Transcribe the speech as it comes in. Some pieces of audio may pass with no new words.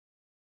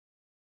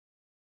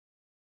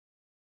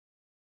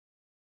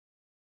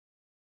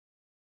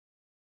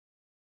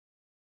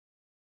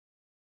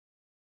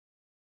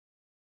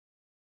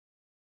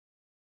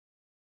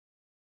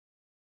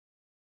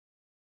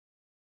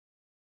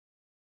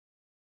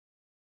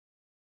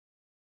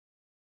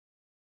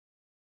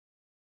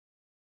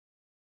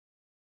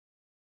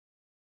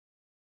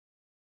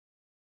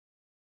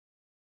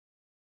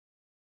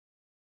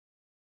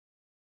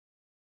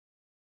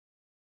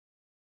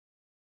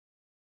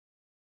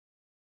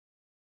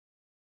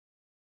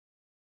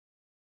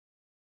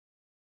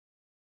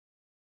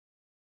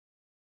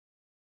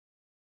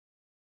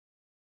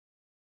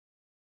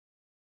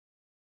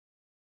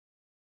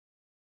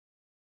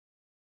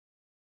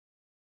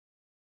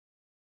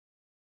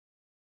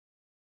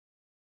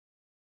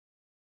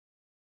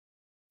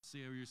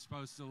see how you're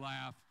supposed to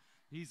laugh.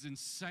 He's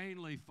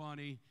insanely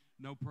funny,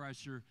 no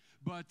pressure.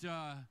 But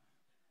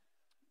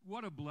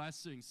what a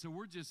blessing. So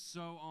we're just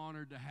so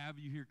honored to have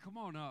you here. Come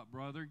on up,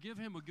 brother. Give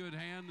him a good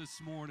hand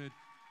this morning.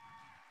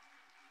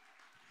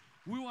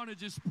 We want to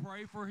just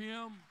pray for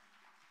him.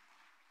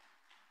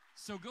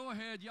 So go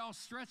ahead, y'all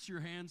stretch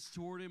your hands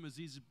toward him as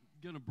he's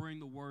going to bring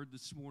the word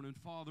this morning.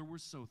 Father, we're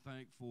so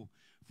thankful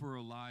for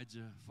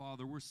Elijah.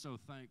 Father, we're so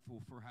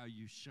thankful for how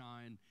you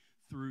shine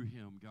through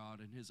him, God,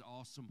 and his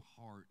awesome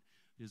heart,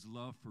 his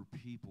love for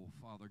people,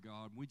 Father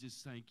God. We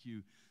just thank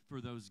you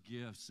for those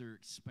gifts. They're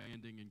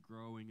expanding and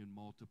growing and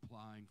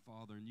multiplying,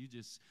 Father, and you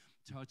just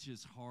touch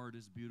his heart,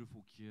 his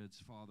beautiful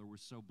kids, Father. We're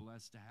so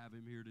blessed to have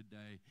him here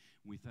today.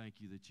 We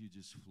thank you that you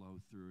just flow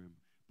through him.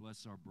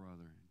 Bless our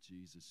brother in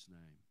Jesus'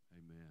 name.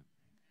 Amen.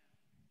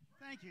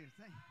 Thank you.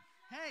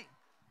 Hey,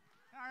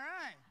 all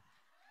right.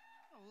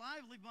 A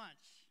lively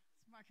bunch.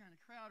 It's my kind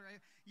of crowd right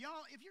here.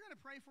 Y'all, if you're going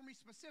to pray for me,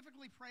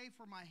 specifically pray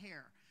for my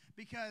hair,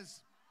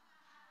 because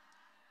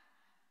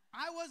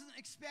I wasn't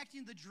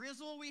expecting the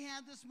drizzle we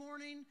had this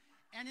morning.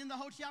 And in the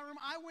hotel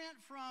room, I went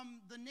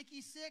from the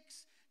Nikki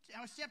Sixx,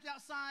 I stepped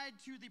outside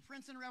to the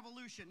Princeton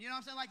Revolution. You know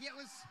what I'm saying? Like, it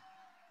was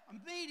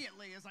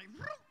immediately, it's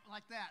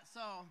like that.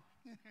 So,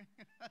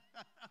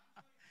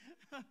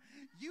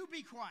 you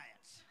be quiet.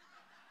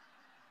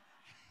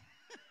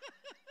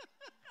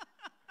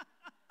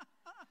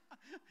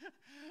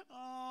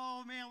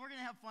 Oh, man, we're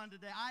going to have fun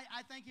today.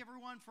 I thank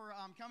everyone for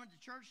coming to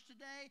church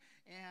today,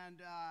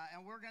 and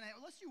we're going to,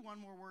 let's do one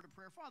more word of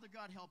prayer. Father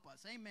God, help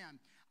us. Amen.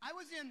 I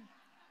was in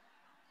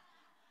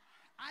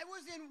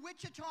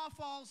Wichita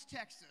Falls,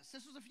 Texas.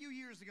 This was a few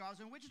years ago. I was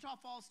in Wichita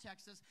Falls,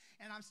 Texas,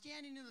 and I'm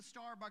standing in the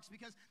Starbucks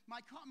because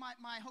my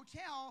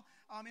hotel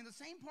in the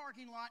same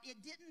parking lot, it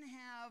didn't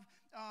have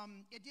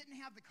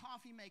the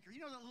coffee maker.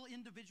 You know, the little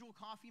individual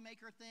coffee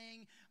maker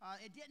thing.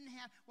 It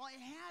had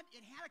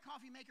a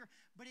coffee maker,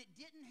 but it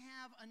didn't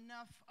have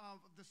enough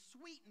of the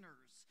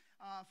sweeteners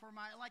for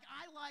my.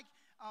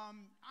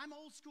 I'm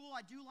old school.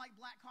 I do like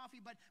black coffee,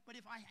 but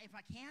if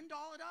I can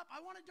doll it up, I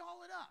want to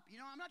doll it up.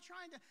 You know, I'm not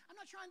trying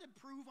to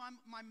prove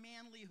my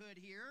manlyhood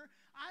here.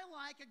 I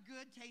like a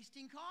good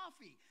tasting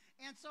coffee.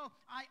 And so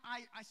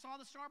I saw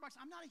the Starbucks.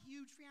 I'm not a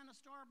huge fan of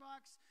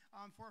Starbucks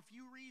for a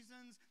few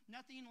reasons.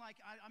 Nothing like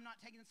I'm not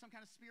taking some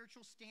kind of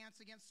spiritual stance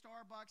against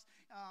Starbucks.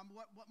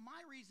 What my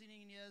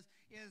reasoning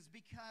is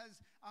because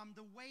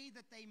the way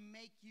that they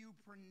make you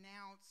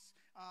pronounce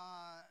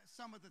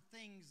some of the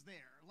things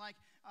there,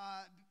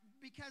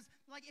 because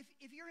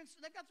if you're in,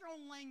 they've got their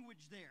own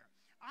language there.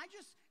 I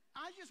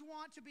just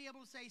want to be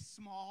able to say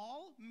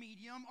small,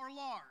 medium, or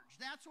large.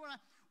 That's what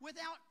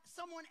without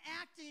someone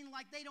acting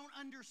like they don't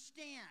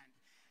understand.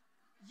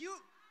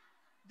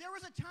 There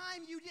was a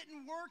time you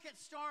didn't work at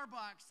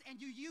Starbucks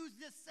and you used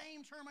this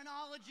same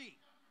terminology.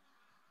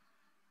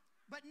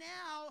 But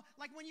now,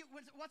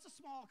 what's a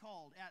small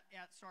called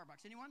at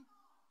Starbucks? Anyone?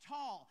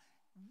 Tall.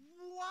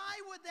 Why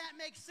would that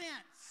make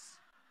sense?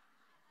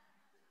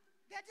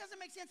 That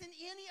doesn't make sense in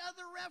any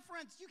other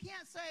reference. You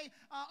can't say,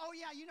 oh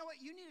yeah, you know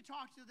what? You need to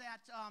talk to that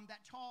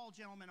tall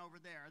gentleman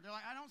over there. They're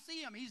like, I don't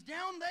see him. He's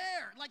down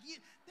there.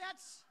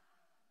 That's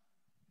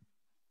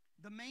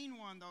the main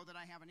one though that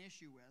I have an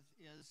issue with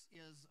is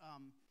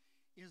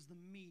the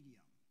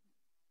medium.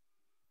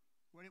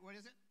 What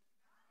is it?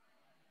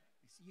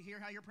 You hear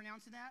how you're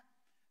pronouncing that?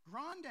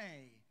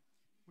 Grande,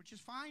 which is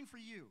fine for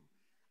you.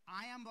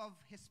 I am of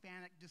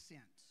Hispanic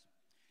descent,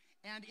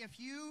 and if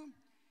you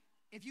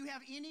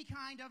have any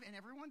kind of, and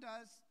everyone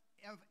does,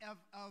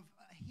 of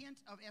a hint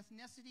of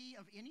ethnicity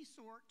of any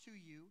sort to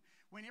you,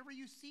 whenever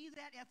you see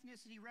that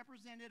ethnicity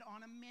represented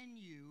on a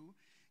menu,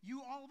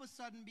 you all of a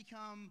sudden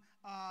become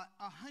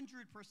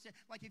 100%.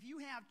 Like if you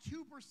have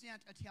 2%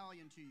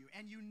 Italian to you,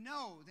 and you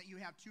know that you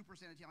have 2%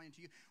 Italian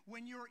to you,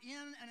 when you're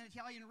in an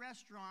Italian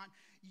restaurant,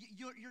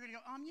 you're going to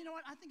go, you know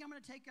what? I think I'm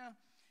going to take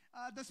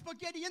the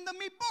spaghetti in the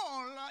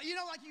meatball. You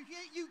know, like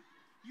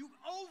you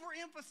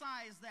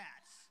overemphasize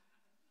that.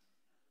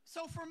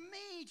 So for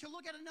me to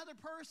look at another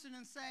person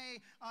and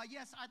say,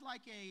 yes, I'd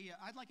like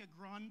a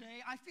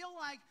grande, I feel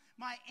like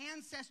my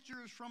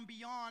ancestors from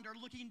beyond are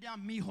looking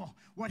down, mijo,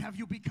 what have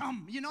you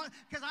become? You know,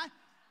 because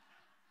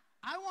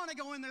I want to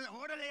go in there,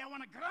 orale, I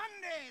want a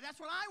grande, that's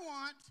what I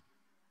want.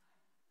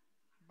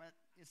 But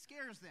it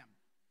scares them.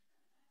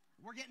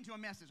 We're getting to a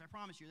message, I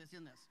promise you, that's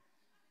in this.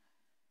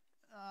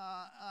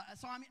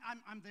 So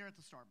I'm there at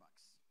the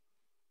Starbucks,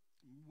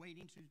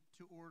 waiting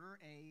to order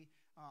a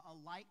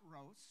light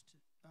roast.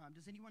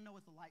 Does anyone know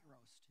what the light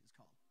roast is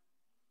called?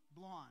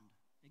 Blonde,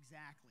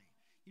 exactly.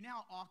 You know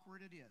how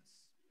awkward it is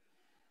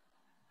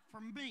for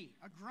me,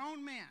 a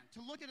grown man,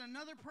 to look at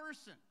another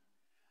person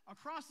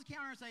across the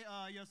counter and say,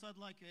 yes, I'd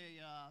like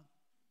a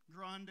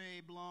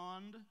grande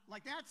blonde.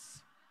 Like,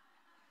 that's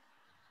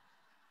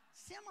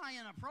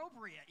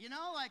semi-inappropriate, you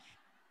know? Like,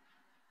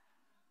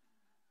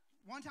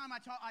 one time I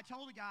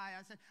told a guy,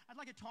 I said, I'd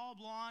like a tall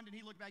blonde, and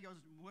he looked back and goes,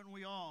 wouldn't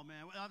we all,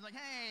 man? I was like,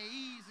 hey,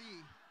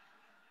 easy.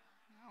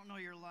 I don't know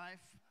your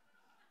life.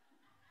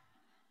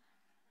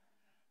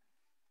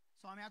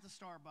 So I'm at the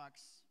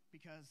Starbucks,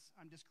 because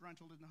I'm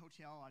disgruntled in the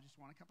hotel. I just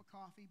want a cup of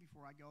coffee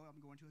before I go.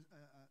 I'm going to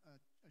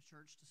a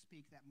church to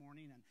speak that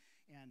morning,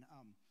 and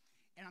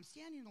I'm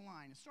standing in the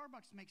line. And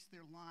Starbucks makes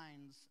their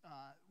lines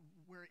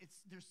where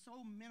there's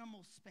so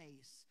minimal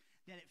space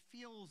that it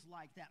feels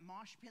like that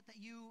mosh pit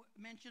that you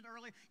mentioned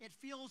earlier. It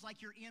feels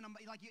like you're in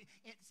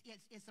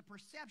it's a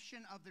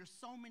perception of there's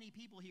so many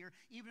people here,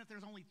 even if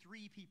there's only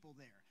 3 people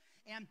there.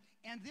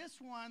 And this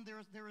one,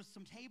 there was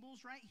some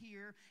tables right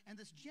here, and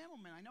this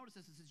gentleman, I noticed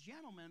this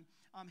gentleman,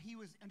 he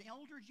was an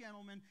elder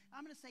gentleman.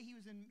 I'm going to say he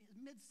was in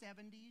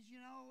mid-70s,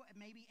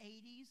 maybe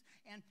 80s,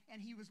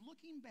 and he was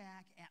looking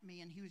back at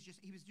me, and he was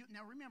doing.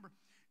 Now remember,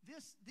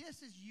 this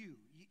is you.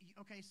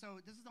 Okay, so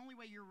this is the only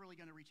way you're really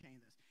going to retain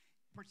this.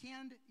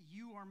 Pretend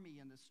you are me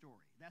in this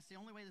story. That's the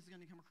only way this is going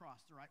to come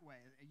across the right way.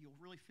 You'll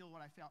really feel what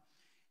I felt.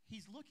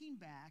 He's looking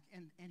back,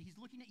 and he's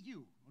looking at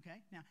you,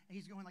 okay? Now,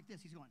 he's going like this.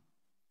 He's going.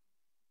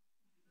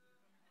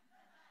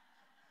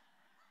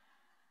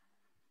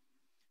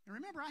 And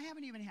remember, I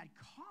haven't even had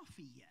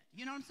coffee yet.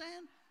 You know what I'm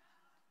saying?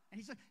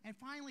 And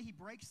finally, he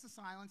breaks the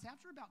silence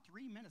after about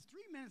 3 minutes.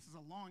 3 minutes is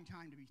a long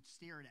time to be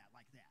stared at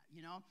like that,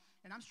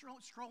 And I'm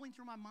scrolling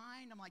through my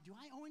mind. I'm like, do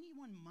I owe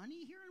anyone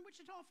money here in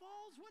Wichita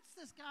Falls? What's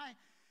this guy?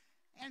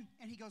 And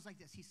he goes like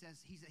this. He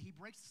says, he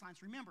breaks the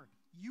silence. Remember,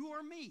 you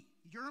are me.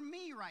 You're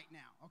me right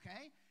now,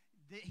 okay?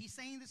 He's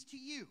saying this to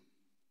you.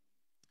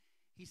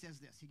 He says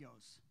this. He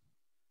goes,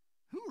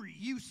 who are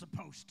you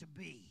supposed to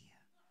be?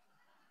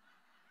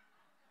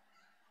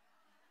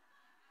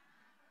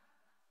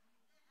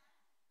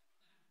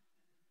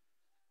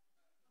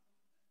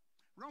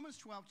 Romans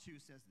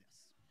 12:2 says this.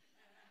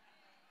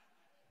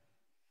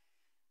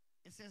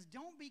 It says,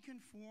 don't be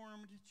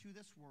conformed to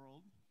this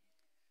world,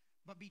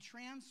 but be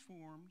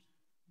transformed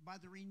by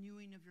the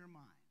renewing of your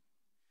mind,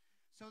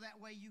 so that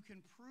way you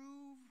can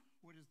prove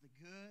what is the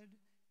good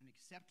and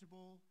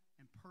acceptable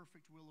and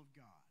perfect will of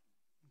God.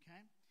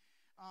 Okay?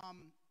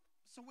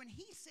 So when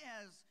he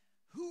says,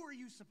 who are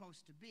you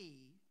supposed to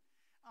be,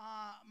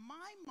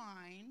 my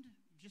mind,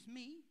 just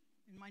me,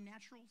 in my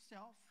natural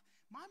self,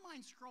 my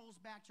mind scrolls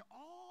back to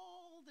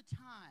all the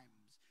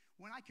times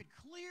when I could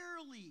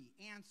clearly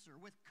answer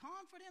with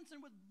confidence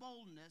and with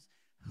boldness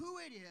who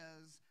it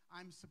is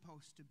I'm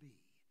supposed to be.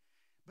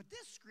 But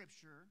this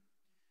scripture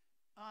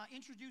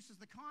introduces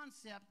the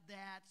concept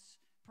that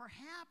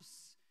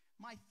perhaps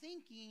my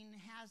thinking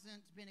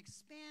hasn't been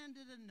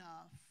expanded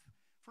enough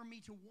for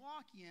me to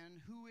walk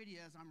in who it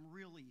is I'm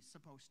really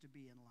supposed to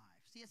be in life.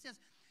 See, it says,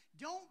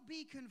 don't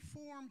be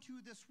conformed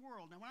to this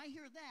world. Now, when I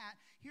hear that,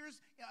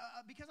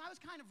 because I was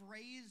kind of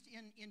raised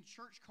in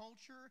church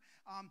culture.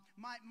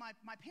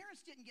 My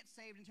parents didn't get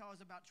saved until I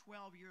was about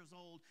 12 years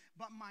old.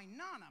 But my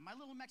nana, my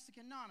little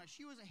Mexican nana,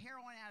 she was a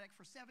heroin addict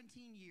for 17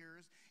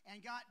 years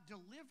and got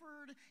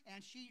delivered.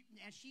 And she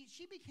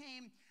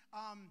became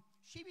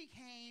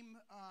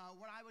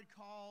what I would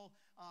call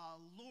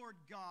Lord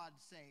God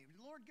saved.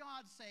 Lord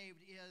God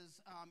saved is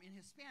in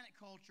Hispanic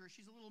culture.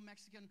 She's a little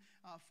Mexican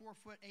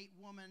 4'8"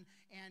 woman,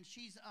 and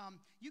she's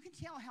you can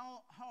tell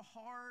how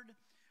hard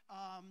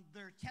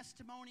their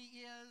testimony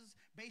is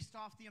based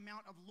off the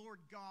amount of Lord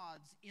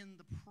Gods in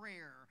the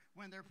prayer.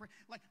 When they're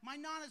like my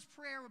nana's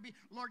prayer would be,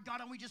 Lord God,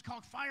 and we just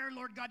call fire,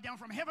 Lord God, down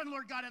from heaven,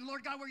 Lord God, and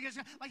Lord God, we're just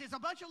like there's a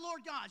bunch of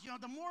Lord Gods.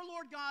 The more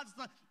Lord Gods,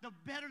 the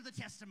better the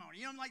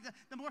testimony. Like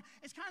the more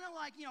it's kind of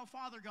like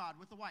Father God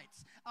with the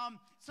whites.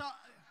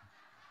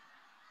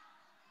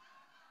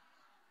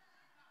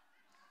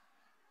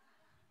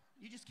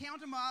 You just count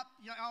them up.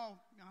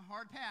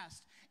 Hard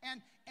passed.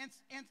 And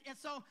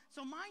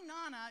so my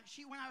nana,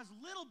 when I was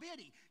little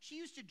bitty, she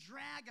used to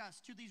drag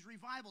us to these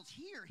revivals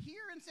here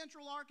in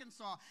Central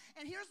Arkansas.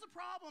 And here's the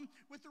problem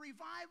with the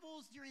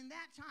revivals during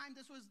that time.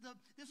 This was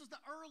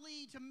the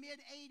early to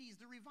mid 80s.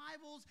 The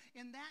revivals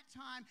in that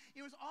time,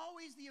 it was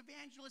always the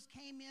evangelist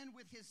came in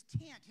with his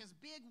tent, his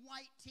big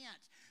white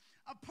tent,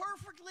 a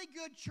perfectly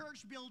good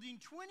church building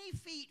 20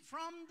 feet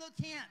from the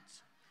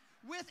tent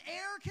with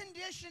air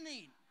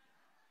conditioning.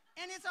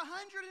 And it's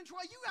 112.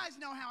 You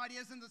guys know how it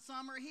is in the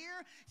summer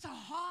here. It's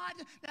hot.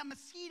 That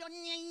mosquito.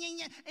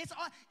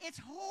 It's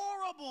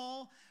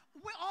horrible.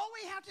 All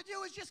we have to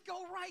do is just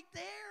go right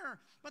there.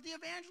 But the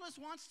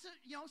evangelist wants to,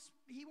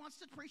 he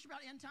wants to preach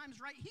about end times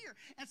right here.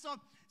 And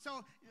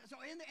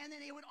and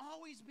then it would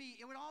always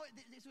be,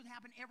 this would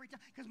happen every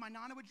time. Because my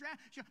nana would drag,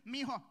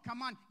 mijo,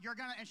 come on,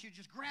 and she'd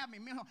just grab me,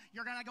 mijo,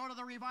 you're going to go to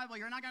the revival.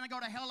 You're not going to go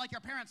to hell like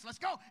your parents.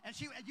 Let's go. And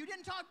you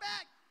didn't talk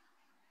back.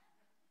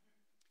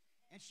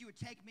 And she would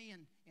take me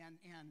and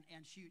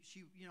she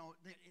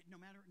no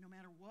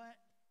matter what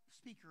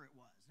speaker it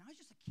was. And I was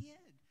just a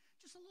kid,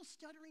 just a little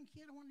stuttering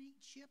kid. I wanted to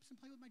eat chips and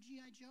play with my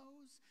G.I.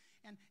 Joes.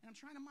 And I'm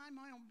trying to mind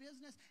my own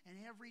business. And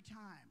every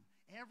time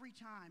Every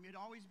time. It'd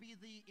always be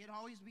the,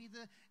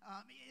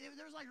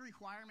 there was like a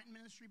requirement in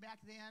ministry back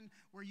then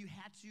where you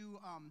had to,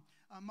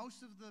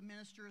 most of the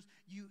ministers,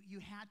 you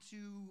had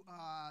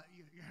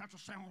to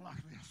sound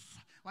like this.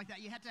 Like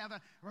that. You had to have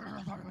a,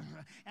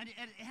 and it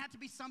had to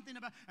be something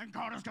about, and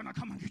God is going to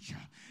come and get you.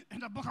 In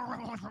the book of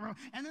Revelation.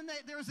 And then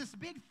there was this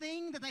big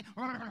thing that they,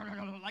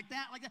 like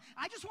that.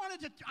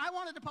 I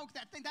wanted to poke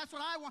that thing. That's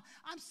what I want.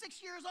 I'm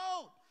 6 years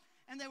old.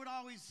 And they'd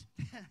always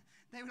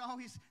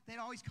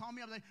call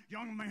me up, like,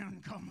 young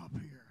man, come up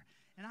here.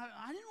 And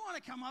I didn't want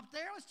to come up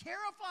there. I was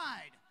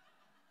terrified.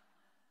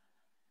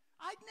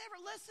 I'd never,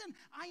 listen,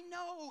 I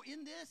know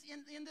in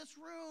this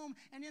room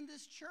and in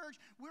this church,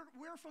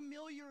 we're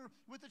familiar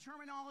with the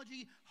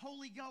terminology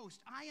Holy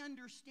Ghost. I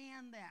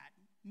understand that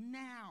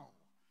now.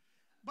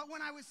 But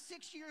when I was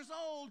 6 years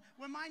old,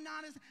 when my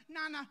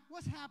Nana,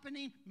 what's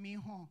happening?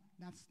 Mijo,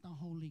 that's the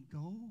Holy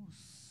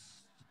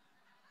Ghost.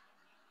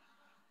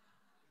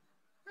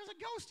 There's a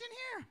ghost in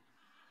here.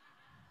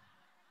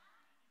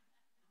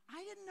 I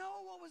didn't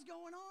know what was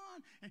going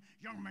on. And,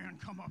 young man,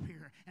 come up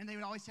here. And they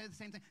would always say the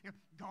same thing.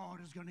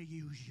 God is going to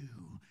use you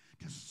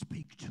to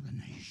speak to the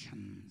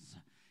nations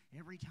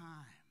every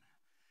time.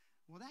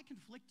 Well, that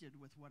conflicted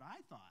with what I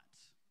thought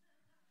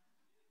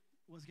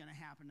was going to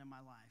happen in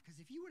my life.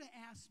 Because if you were to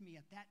ask me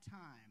at that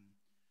time,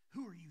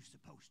 who are you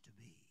supposed to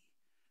be?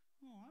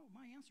 Well,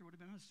 my answer would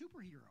have been a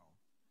superhero.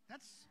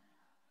 That's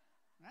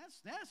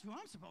who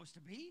I'm supposed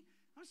to be.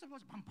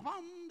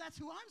 That's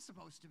who I'm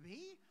supposed to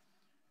be.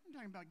 I'm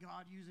talking about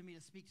God using me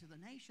to speak to the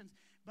nations.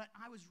 But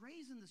I was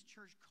raised in this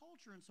church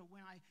culture, and so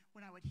when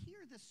I would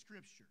hear this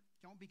scripture,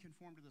 don't be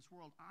conformed to this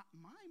world,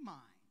 my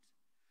mind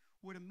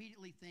would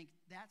immediately think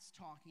that's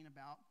talking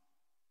about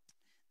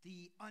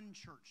the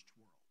unchurched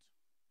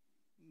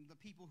world, the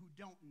people who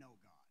don't know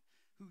God,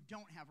 who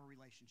don't have a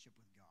relationship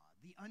with God,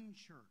 the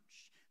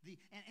unchurched,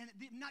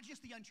 not just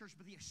the unchurched,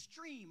 but the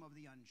extreme of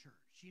the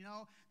unchurched,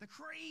 the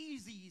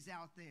crazies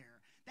out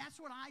there.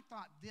 That's what I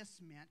thought this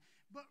meant.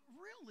 But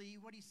really,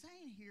 what he's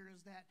saying here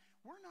is that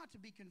we're not to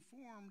be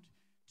conformed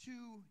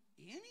to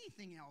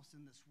anything else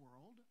in this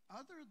world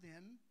other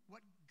than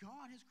what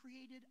God has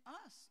created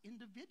us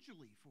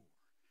individually for.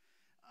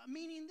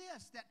 Meaning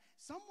this, that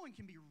someone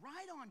can be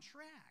right on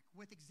track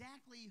with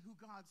exactly who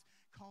God's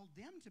called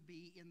them to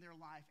be in their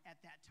life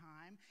at that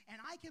time, and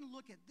I can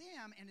look at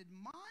them and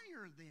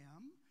admire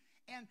them,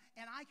 and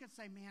I could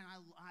say, man,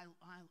 I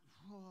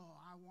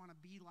want to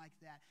be like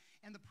that.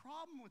 And the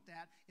problem with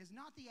that is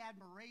not the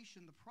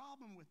admiration. The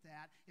problem with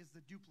that is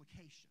the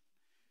duplication.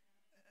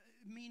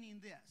 Meaning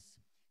this,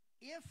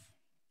 if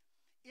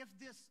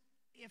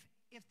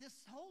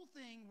this whole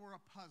thing were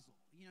a puzzle,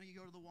 you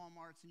go to the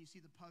Walmarts and you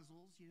see the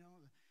puzzles, the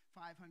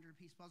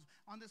 500-piece puzzle.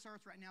 On this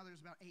earth right now,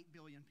 there's about 8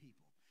 billion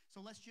people. So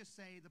let's just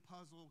say the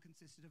puzzle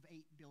consisted of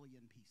 8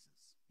 billion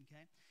pieces,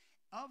 okay?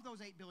 Of those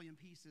 8 billion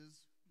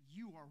pieces,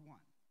 you are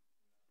one.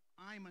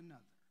 I'm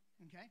another,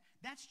 okay?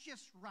 That's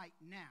just right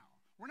now.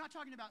 We're not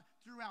talking about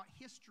throughout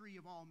history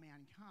of all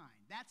mankind.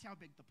 That's how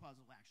big the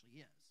puzzle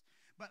actually is.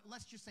 But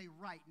let's just say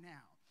right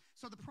now.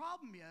 So the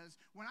problem is,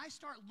 when I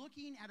start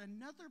looking at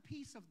another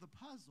piece of the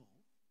puzzle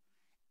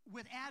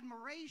with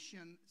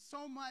admiration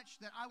so much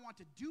that I want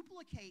to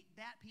duplicate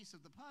that piece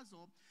of the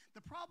puzzle,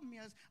 the problem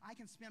is I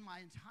can spend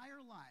my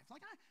entire life.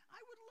 Like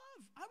I would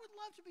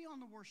love to be on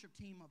the worship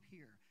team up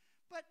here,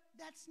 but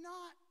that's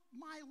not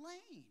my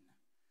lane.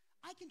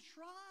 I can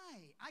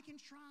try and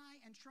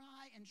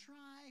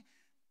try.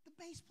 The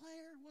bass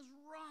player was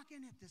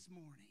rocking it this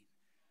morning.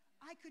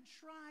 I could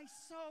try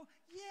so,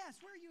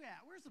 yes, where are you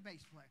at? Where's the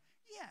bass player?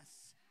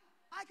 Yes,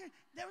 I could,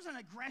 there was an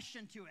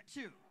aggression to it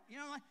too.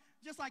 Like,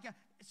 just like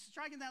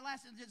striking that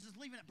last and just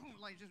leaving it, boom,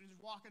 like just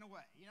walking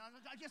away.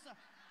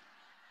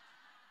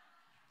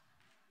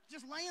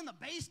 Just laying the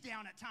bass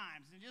down at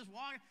times and just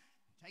walking,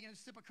 taking a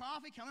sip of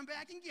coffee, coming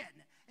back and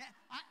getting it.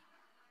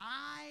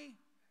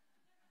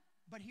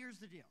 But here's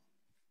the deal.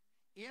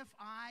 If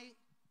I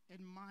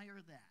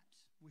admire that,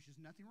 which is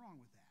nothing wrong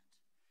with that,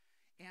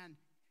 and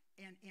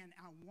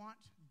I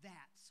want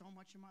that so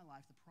much in my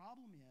life, the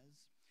problem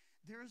is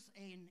there's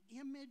an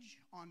image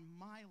on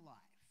my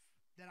life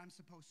that I'm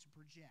supposed to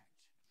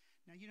project.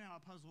 Now, you know how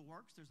a puzzle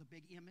works. There's a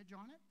big image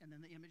on it, and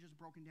then the image is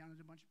broken down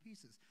into a bunch of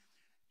pieces.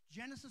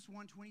 Genesis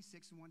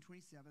 1:26 and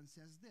 1:27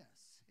 says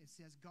this. It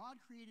says,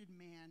 God created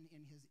man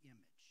in his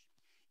image.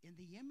 In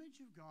the image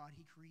of God,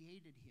 he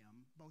created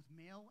him, both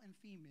male and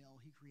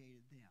female, he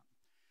created them.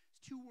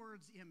 It's 2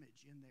 words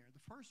image in there.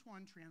 The first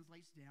one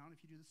translates down,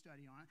 if you do the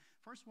study on it,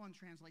 first one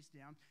translates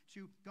down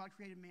to God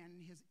created man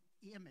in his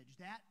image.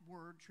 That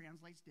word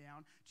translates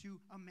down to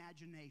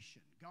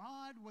imagination.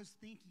 God was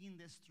thinking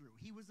this through.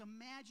 He was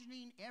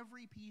imagining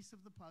every piece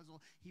of the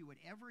puzzle he would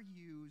ever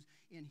use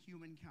in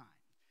humankind.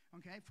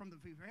 Okay, from the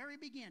very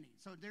beginning.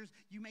 So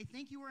you may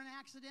think you were an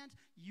accident.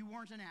 You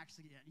weren't an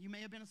accident. You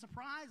may have been a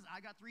surprise. I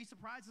got 3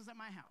 surprises at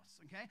my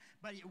house. Okay,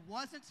 but it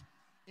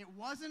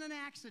wasn't an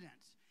accident.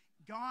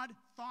 God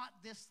thought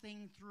this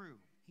thing through.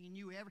 He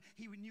knew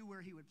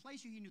where he would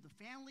place you. He knew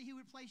the family he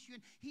would place you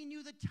in. He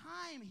knew the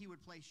time he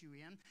would place you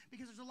in.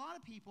 Because there's a lot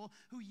of people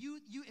who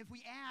if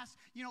we ask,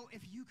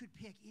 if you could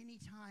pick any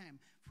time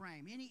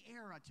frame, any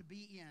era to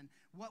be in,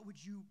 what would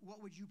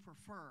you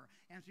prefer?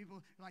 And people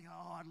are like,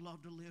 oh, I'd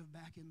love to live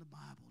back in the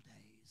Bible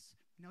days.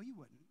 No, you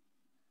wouldn't.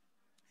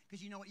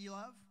 Because you know what you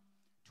love?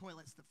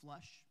 Toilets that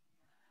flush.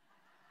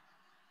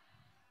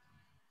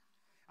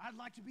 I'd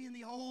like to be in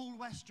the old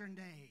Western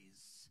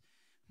days.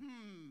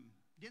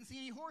 Didn't see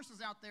any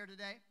horses out there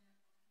today.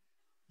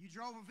 You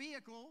drove a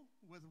vehicle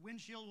with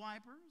windshield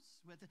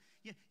wipers.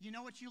 You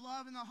know what you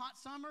love in the hot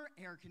summer?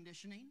 Air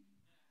conditioning.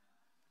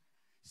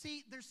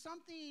 See, there's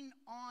something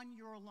on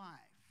your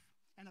life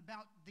and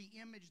about the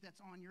image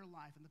that's on your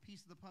life and the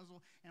piece of the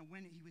puzzle and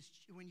when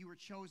you were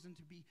chosen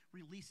to be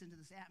released into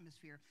this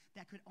atmosphere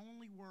that could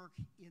only work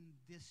in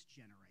this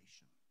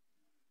generation.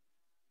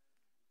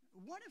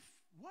 What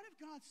if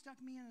God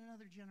stuck me in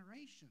another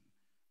generation?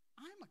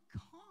 I'm a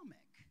comic.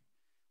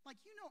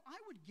 I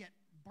would get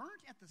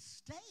burnt at the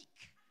stake.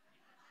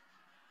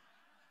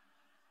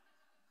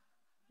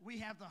 We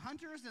have the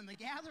hunters and the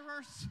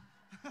gatherers.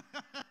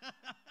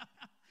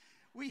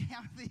 We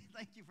have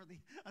thank you for the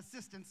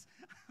assistance.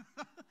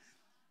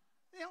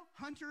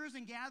 Hunters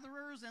and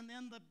gatherers, and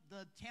then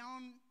the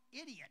town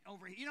idiot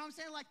over here. You know what I'm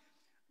saying?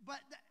 But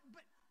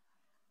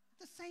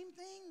the same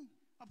thing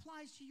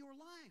applies to your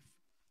life.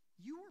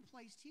 You were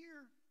placed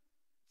here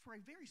for a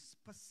very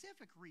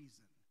specific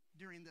reason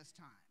during this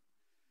time.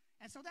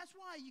 And so that's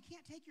why you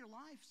can't take your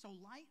life so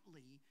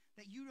lightly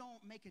that you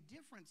don't make a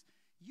difference.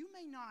 You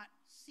may not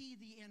see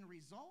the end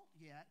result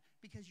yet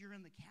because you're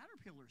in the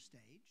caterpillar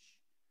stage,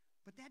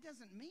 but that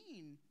doesn't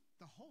mean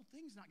the whole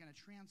thing's not going to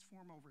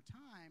transform over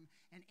time,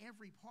 and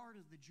every part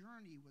of the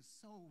journey was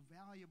so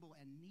valuable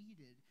and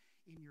needed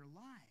in your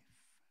life.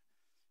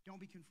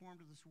 Don't be conformed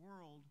to this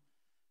world.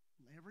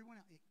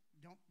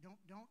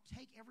 Don't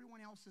take everyone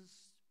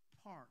else's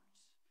part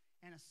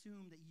and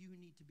assume that you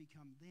need to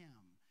become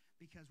them.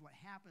 Because what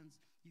happens,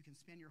 you can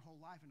spend your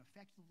whole life and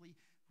effectively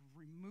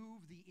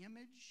remove the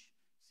image.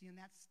 See, and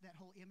that's that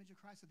whole image of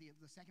Christ. So the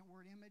second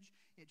word image,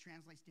 it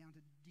translates down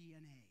to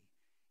DNA.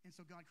 And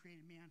so God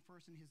created man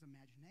first in his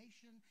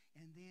imagination,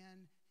 and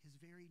then his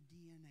very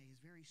DNA, his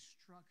very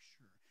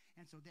structure.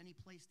 And so then he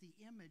placed the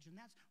image, and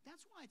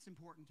that's why it's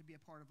important to be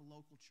a part of a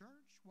local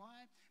church.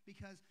 Why?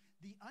 Because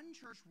the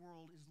unchurched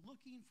world is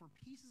looking for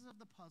pieces of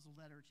the puzzle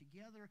that are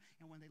together,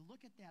 and when they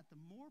look at that, the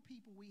more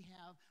people we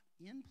have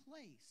in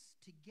place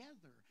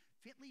together,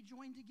 fitly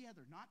joined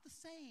together, not the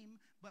same,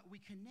 but we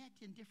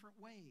connect in different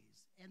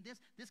ways. And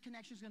this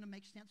connection is going to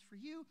make sense for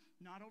you,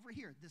 not over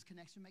here. This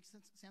connection makes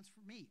sense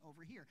for me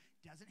over here.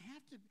 Doesn't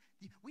have to.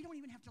 We don't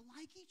even have to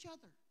like each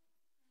other.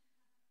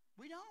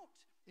 We don't.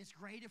 It's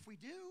great if we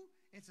do.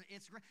 It's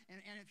great.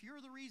 And if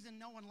you're the reason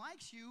no one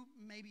likes you,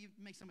 maybe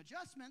make some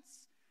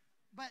adjustments.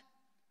 But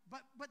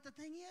the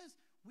thing is,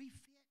 we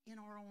fit in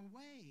our own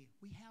way.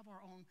 We have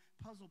our own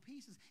puzzle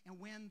pieces. And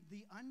when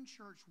the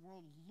unchurched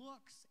world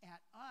looks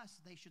at us,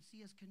 they should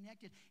see us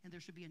connected. And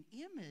there should be an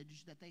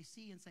image that they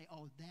see and say,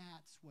 oh,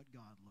 that's what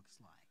God looks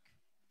like.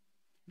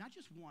 Not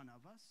just one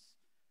of us,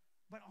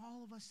 but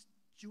all of us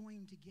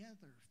joined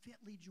together,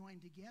 fitly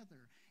joined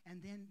together.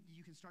 And then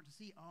you can start to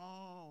see,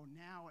 oh,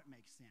 now it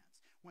makes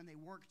sense. When they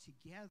work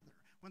together,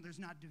 when there's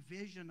not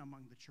division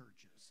among the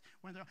churches,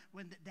 when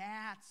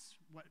that's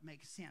what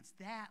makes sense.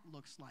 That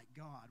looks like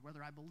God.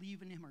 Whether I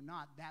believe in him or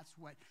not, that's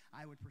what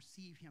I would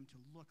perceive him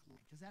to look like.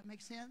 Does that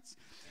make sense?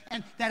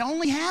 And that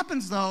only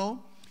happens,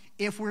 though,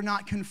 if we're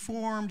not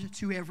conformed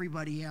to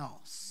everybody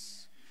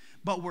else.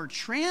 But we're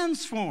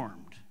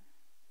transformed.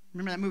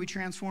 Remember that movie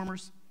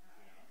Transformers?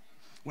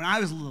 When I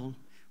was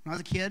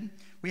a kid,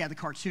 we had the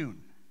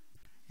cartoon.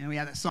 And we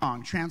had that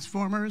song,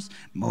 Transformers,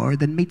 more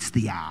than meets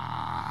the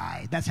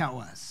eye. That's how it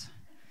was.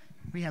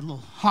 We had little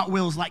Hot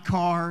Wheels-like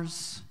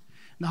cars.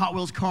 And the Hot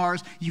Wheels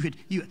cars,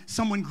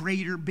 someone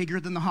greater,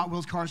 bigger than the Hot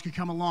Wheels cars could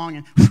come along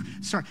and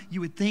start.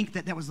 You would think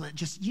that was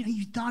just,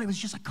 you thought it was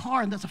just a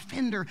car and that's a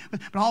fender.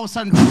 But all of a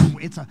sudden,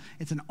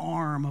 it's an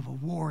arm of a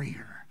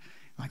warrior.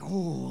 Like, oh,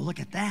 look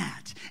at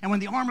that. And when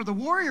the arm of the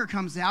warrior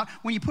comes out,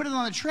 when you put it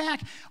on the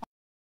track,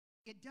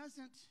 it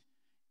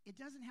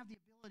doesn't have the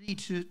ability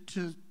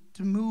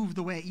to move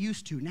the way it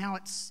used to. Now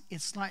it's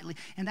slightly,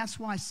 and that's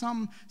why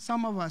some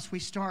of us, we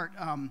start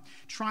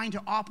trying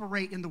to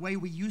operate in the way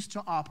we used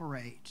to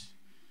operate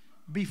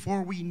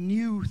before we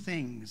knew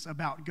things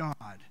about God.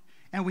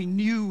 And we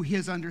knew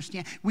his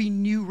understanding. We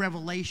knew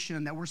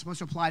revelation that we're supposed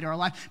to apply to our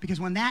life. Because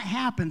when that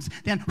happens,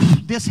 then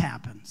this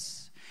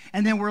happens.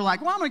 And then we're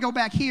like, well, I'm going to go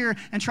back here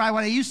and try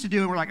what I used to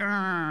do. And we're like,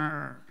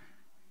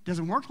 it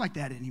doesn't work like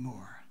that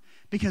anymore.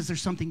 Because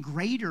there's something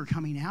greater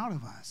coming out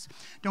of us.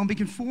 Don't be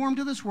conformed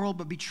to this world,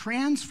 but be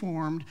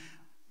transformed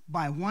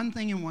by one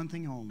thing and one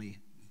thing only,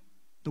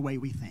 the way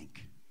we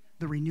think,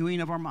 the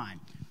renewing of our mind.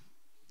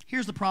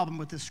 Here's the problem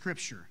with this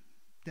scripture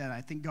that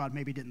I think God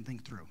maybe didn't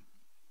think through.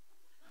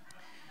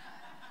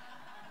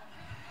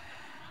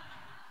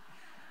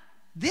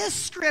 This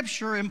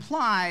scripture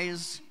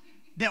implies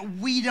that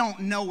we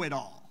don't know it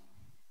all.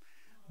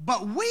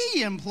 but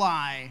we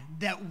imply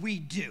that we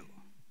do.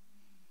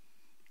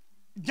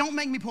 Don't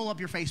make me pull up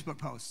your Facebook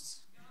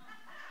posts.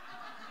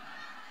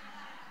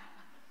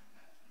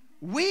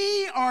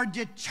 We are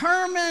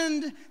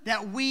determined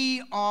that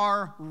we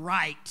are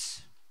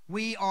right.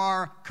 We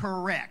are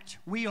correct.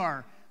 We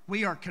are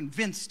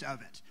convinced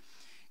of it.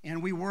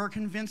 And we were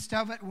convinced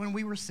of it when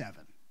we were 7.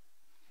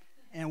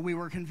 And we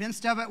were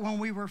convinced of it when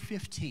we were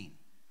 15.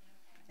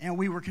 And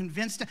we were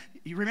convinced,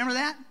 you remember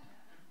that?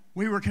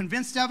 We were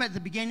convinced of it at the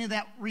beginning of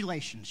that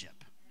relationship.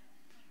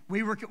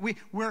 We're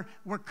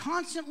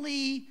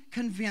constantly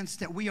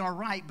convinced that we are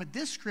right, but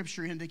this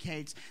scripture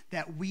indicates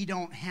that we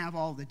don't have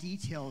all the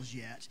details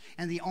yet.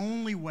 And the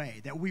only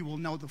way that we will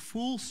know the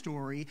full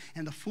story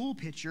and the full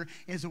picture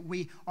is that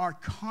we are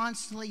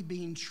constantly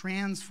being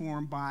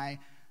transformed by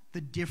the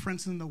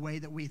difference in the way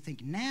that we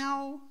think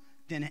now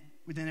than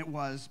it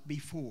was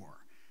before.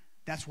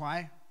 That's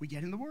why we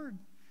get in the Word.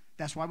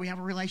 That's why we have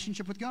a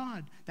relationship with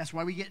God. That's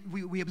why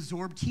we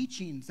absorb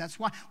teachings. That's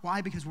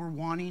why? Because we're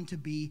wanting to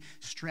be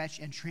stretched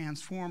and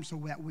transformed so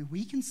that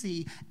we can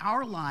see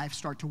our life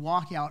start to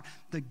walk out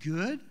the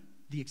good,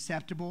 the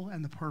acceptable,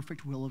 and the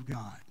perfect will of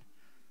God.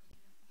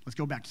 Let's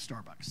go back to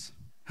Starbucks.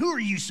 Who are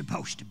you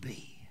supposed to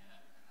be?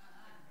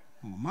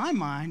 Well, my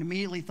mind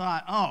immediately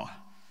thought, I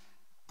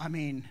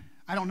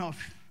don't know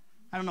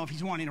if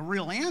he's wanting a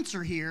real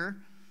answer here,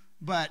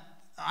 but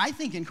I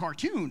think in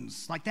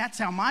cartoons. Like, that's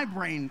how my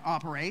brain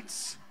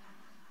operates.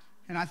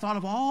 And I thought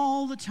of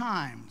all the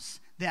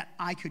times that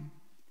I could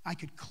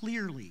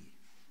clearly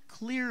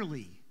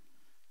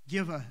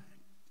give a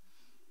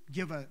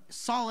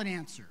solid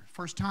answer.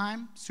 First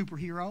time,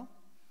 superhero.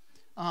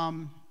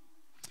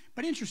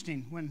 But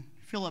interesting, when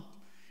Philip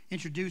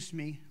introduced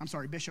me,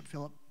 Bishop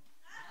Philip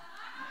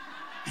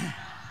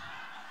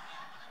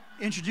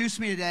introduced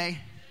me today,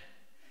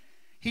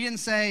 he didn't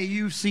say,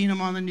 you've seen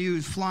him on the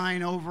news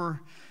flying over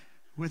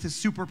with his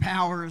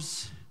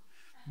superpowers,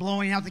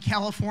 blowing out the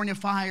California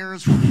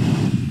fires.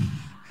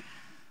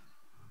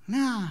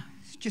 Nah,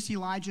 it's just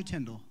Elijah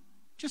Tindall.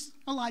 Just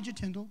Elijah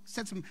Tindall.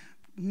 Said some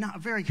not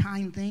very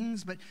kind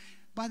things, but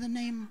by the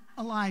name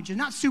Elijah.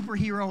 Not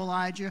superhero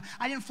Elijah.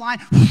 I didn't fly.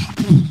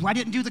 I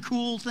didn't do the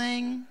cool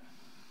thing.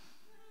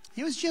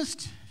 It was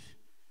just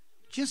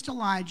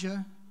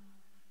Elijah.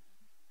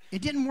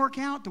 It didn't work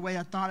out the way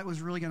I thought it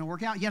was really going to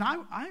work out. Yet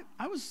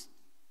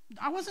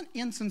I wasn't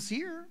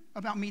insincere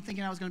about me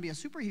thinking I was going to be a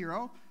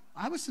superhero.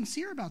 I was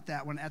sincere about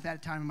that at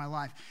that time in my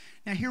life.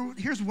 Now,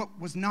 here's what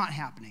was not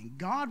happening.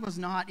 God was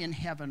not in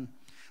heaven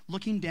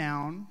looking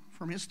down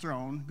from his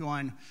throne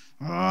going,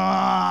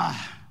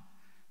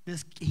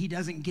 he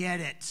doesn't get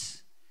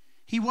it.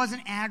 He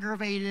wasn't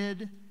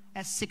aggravated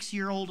at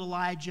 6-year-old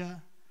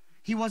Elijah.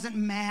 He wasn't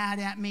mad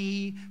at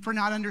me for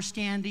not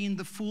understanding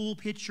the full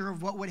picture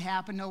of what would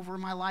happen over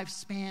my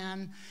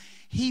lifespan.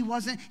 He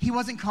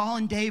wasn't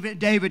calling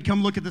David,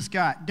 come look at this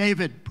guy.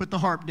 David, put the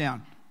harp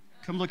down.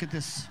 Come look at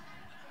this.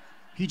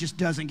 He just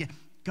doesn't get.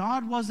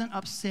 God wasn't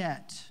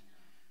upset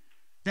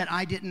that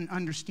I didn't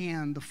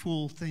understand the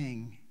full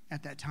thing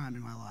at that time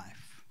in my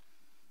life.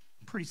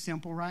 Pretty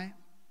simple, right?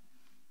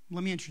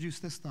 Let me introduce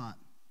this thought.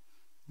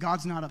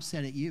 God's not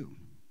upset at you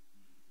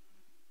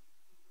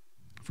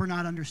for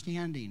not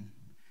understanding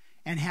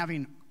and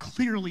having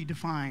clearly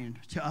defined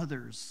to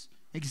others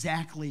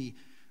exactly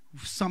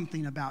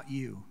something about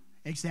you.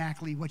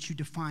 Exactly what you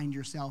defined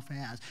yourself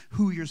as,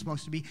 who you're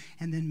supposed to be,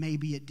 and then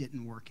maybe it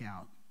didn't work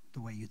out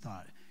the way you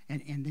thought.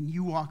 And then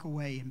you walk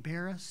away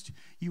embarrassed,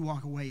 you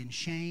walk away in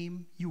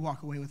shame, you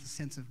walk away with a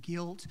sense of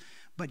guilt,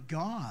 but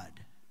God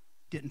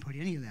didn't put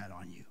any of that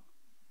on you.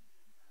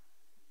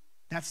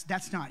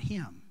 That's not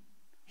him.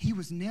 He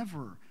was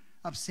never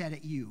upset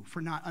at you for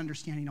not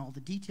understanding all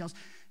the details.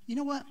 You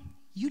know what?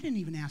 You didn't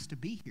even ask to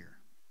be here.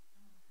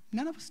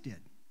 None of us did.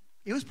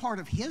 It was part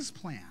of his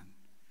plan.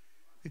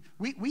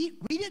 We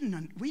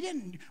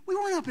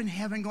weren't up in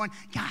heaven going,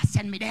 God,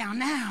 send me down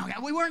now.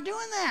 We weren't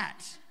doing that.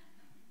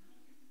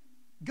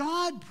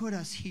 God put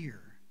us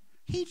here.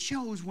 He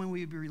chose when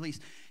we would be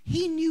released.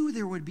 He knew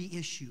there would be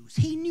issues.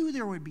 He knew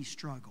there would be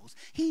struggles.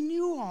 He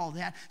knew all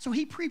that. So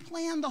he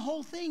pre-planned the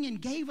whole thing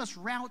and gave us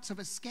routes of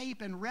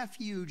escape and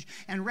refuge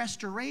and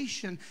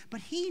restoration. But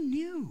he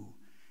knew.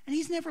 And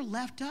he's never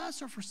left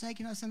us or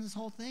forsaken us in this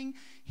whole thing.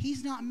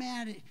 He's not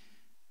mad at.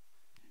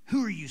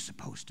 Who are you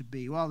supposed to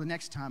be? Well, the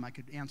next time I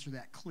could answer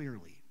that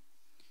clearly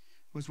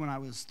was when I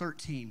was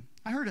 13.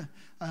 I heard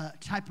a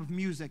type of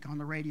music on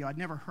the radio I'd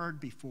never heard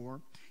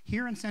before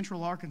here in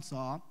Central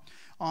Arkansas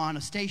on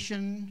a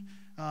station,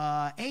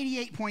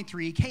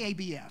 88.3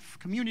 KABF,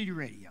 community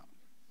radio.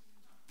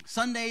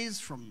 Sundays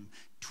from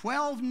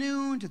 12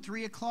 noon to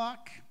 3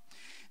 o'clock,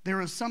 there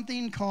was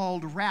something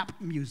called rap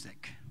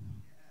music.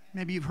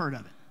 Maybe you've heard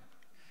of it.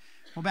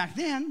 Well, back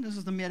then, this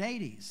was the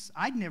mid-'80s.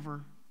 I'd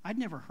never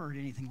heard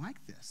anything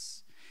like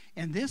this.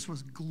 And this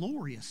was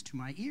glorious to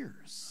my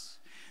ears.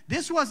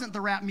 This wasn't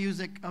the rap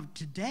music of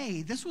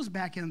today. This was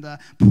back in the...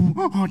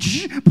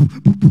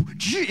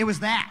 It was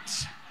that.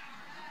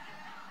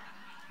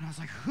 And I was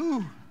like,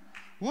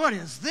 what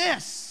is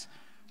this?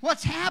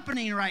 What's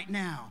happening right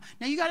now?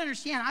 Now, you got to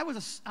understand, I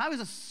was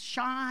a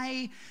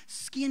shy,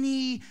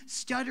 skinny,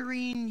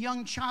 stuttering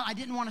young child. I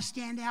didn't want to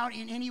stand out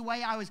in any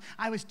way. I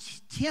was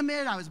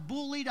timid. I was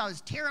bullied. I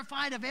was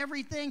terrified of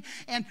everything.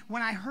 And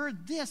when I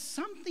heard this,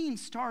 something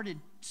started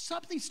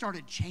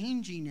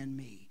changing in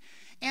me.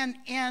 And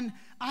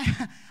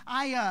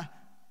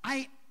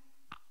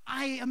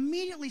I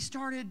immediately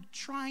started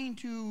trying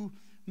to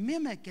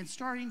mimic and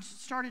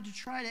started to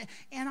try to,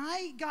 and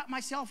I got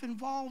myself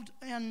involved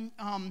in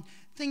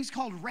things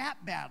called rap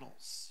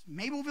battles.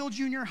 Mableville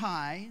Junior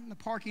High, in the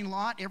parking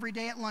lot, every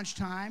day at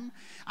lunchtime.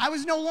 I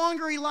was no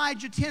longer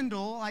Elijah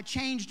Tindall. I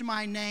changed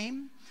my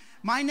name.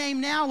 My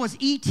name now was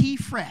E.T.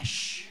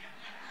 Fresh.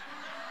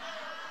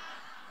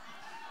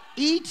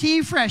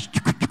 E.T. Fresh.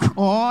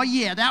 Oh,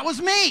 yeah, that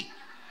was me.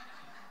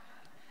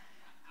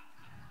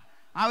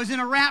 I was in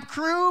a rap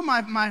crew.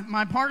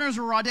 My partners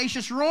were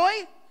Audacious Roy.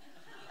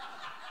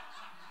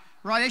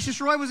 Audacious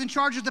Roy was in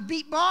charge of the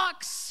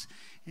beatbox,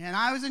 and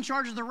I was in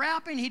charge of the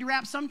rapping. He'd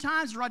rap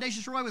sometimes.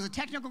 Audacious Roy was a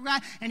technical guy,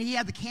 and he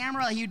had the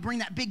camera. He'd bring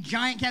that big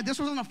giant camera. This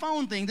wasn't a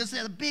phone thing. This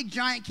had a big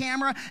giant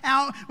camera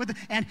out with,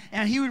 and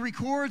he would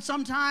record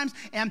sometimes.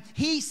 And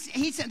he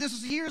said, this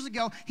was years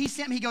ago. He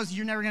sent me. He goes,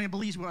 "You're never going to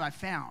believe what I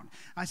found."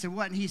 I said,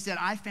 "What?" And he said,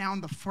 "I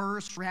found the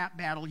first rap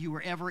battle you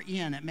were ever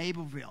in at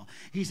Mableville."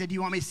 He said, "Do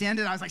you want me to send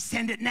it?" I was like,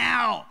 "Send it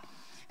now."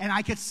 And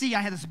I could see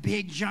I had this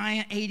big,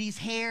 giant 80s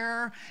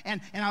hair,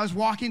 and I was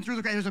walking through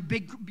there was a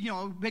big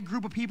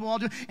group of people all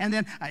doing, and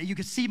then you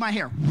could see my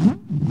hair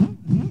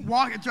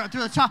walking through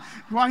the top,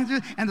 walking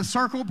through, and the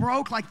circle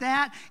broke like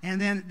that,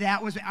 and then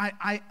that was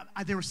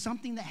there was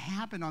something that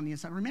happened on the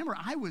inside. Remember,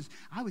 I was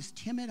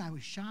timid, I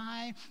was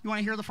shy. You want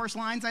to hear the first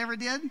lines I ever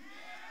did?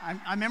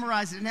 I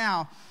memorized it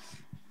now.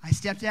 I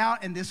stepped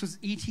out, and this was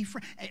E.T.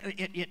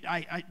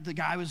 The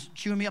guy was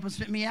chewing me up and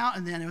spitting me out,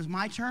 and then it was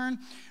my turn.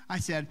 I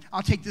said,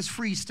 "I'll take this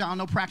freestyle,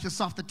 no practice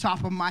off the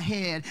top of my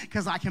head,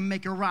 because I can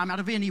make a rhyme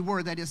out of any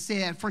word that is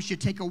said. First you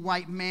take a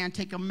white man,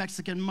 take a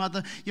Mexican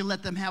mother, you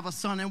let them have a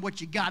son, and what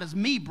you got is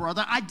me,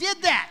 brother." I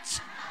did that.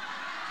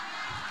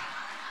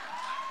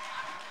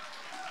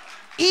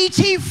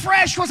 E.T.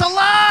 Fresh was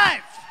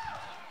alive.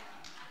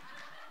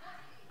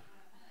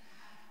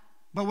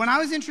 But when I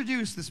was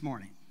introduced this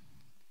morning,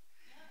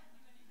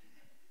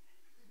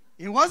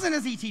 it wasn't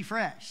as E.T.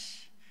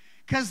 Fresh,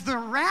 because the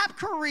rap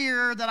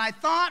career that I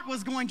thought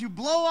was going to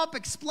blow up,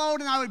 explode,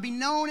 and I would be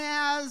known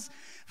as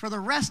for the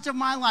rest of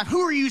my life.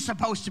 Who are you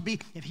supposed to be?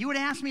 If you would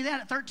ask me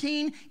that at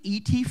 13,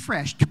 E.T.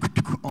 Fresh.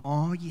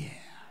 Oh, yeah.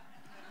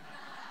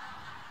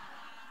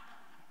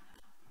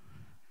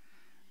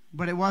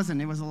 But it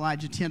wasn't. It was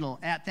Elijah Tindall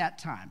at that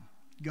time.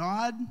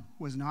 God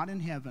was not in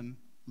heaven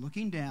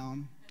looking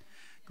down,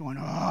 going,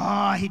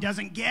 "Oh, he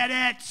doesn't get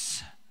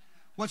it.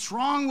 What's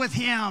wrong with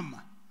him?"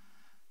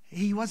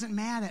 He wasn't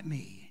mad at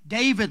me.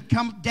 David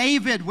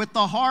with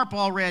the harp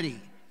already.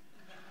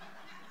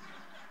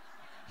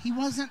 He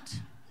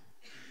wasn't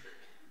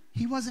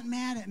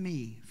mad at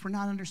me for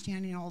not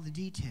understanding all the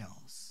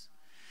details.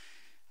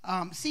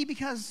 See,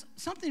 because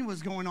something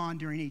was going on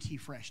during E.T.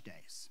 Fresh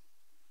days.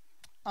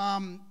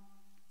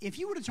 If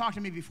you would have talked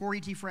to me before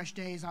E.T. Fresh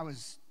days, I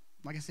was,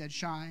 like I said,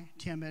 shy,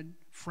 timid,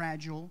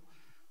 fragile.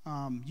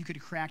 You could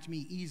have cracked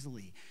me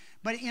easily.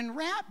 But in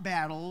rap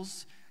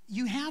battles,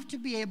 you have to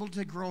be able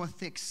to grow a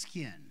thick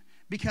skin,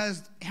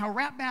 because how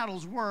rap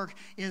battles work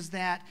is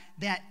that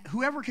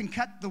whoever can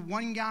cut the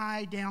one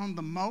guy down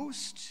the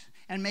most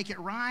and make it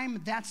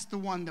rhyme, that's the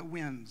one that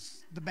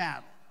wins the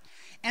battle.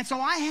 And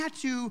so I had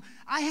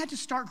to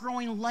start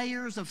growing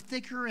layers of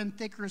thicker and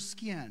thicker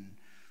skin,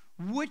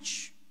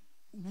 which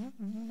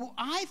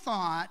I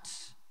thought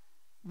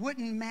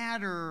wouldn't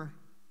matter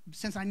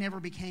since I never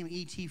became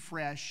E.T.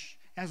 Fresh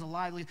as a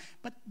lively.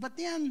 But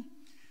then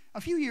a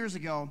few years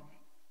ago,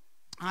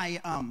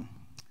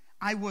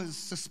 I was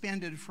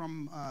suspended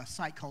from a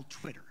site called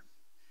Twitter.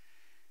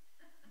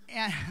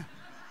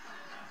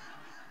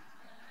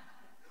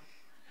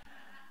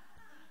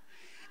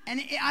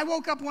 And I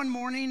woke up one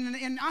morning,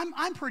 and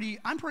I'm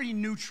pretty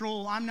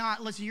neutral. I'm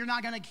not. Listen, you're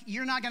not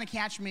gonna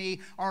catch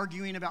me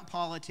arguing about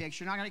politics.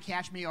 You're not gonna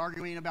catch me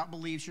arguing about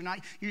beliefs.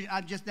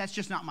 That's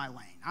just not my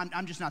lane.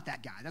 I'm just not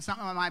that guy. That's not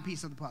my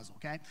piece of the puzzle.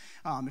 Okay.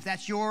 If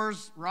that's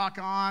yours, rock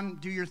on,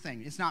 do your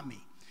thing. It's not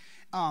me.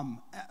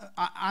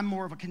 I'm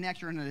more of a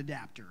connector and an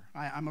adapter.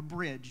 I'm a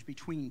bridge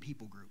between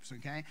people groups,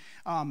 okay?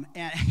 But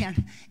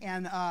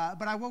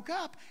I woke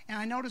up and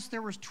I noticed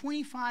there was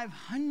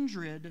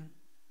 2,500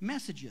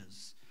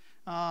 messages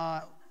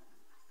on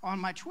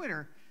my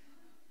Twitter,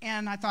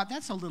 and I thought,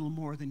 that's a little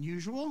more than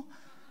usual.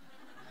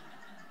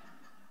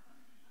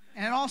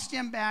 And it all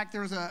stemmed back.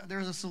 There's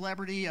a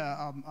celebrity,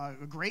 a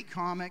great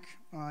comic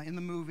in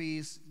the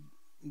movies.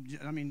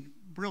 I mean,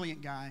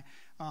 brilliant guy,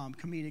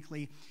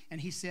 comedically, and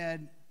he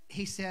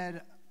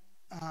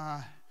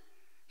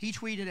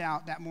tweeted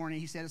out that morning.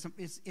 He said,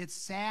 "It's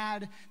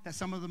sad that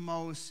some of the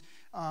most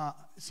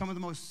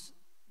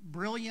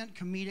brilliant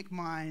comedic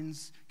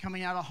minds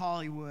coming out of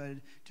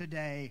Hollywood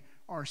today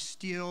are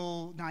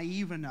still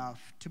naive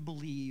enough to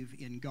believe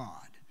in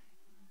God."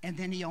 And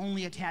then he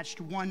only attached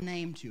one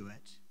name to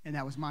it, And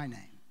that was my name.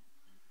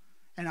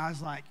 And I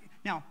was like,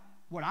 now,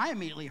 what I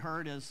immediately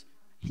heard is,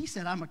 he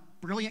said I'm a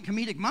brilliant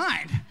comedic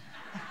mind.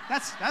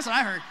 That's what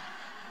I heard.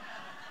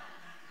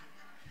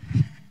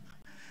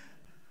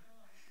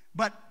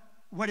 But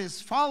what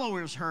his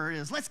followers heard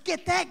is, let's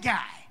get that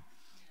guy.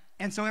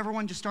 And so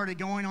everyone just started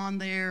going on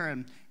there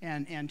and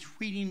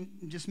tweeting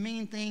just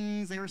mean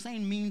things. They were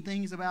saying mean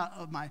things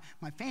about my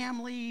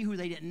family, who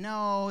they didn't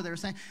know. They were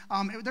saying,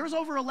 there was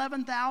over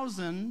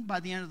 11,000 by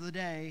the end of the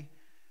day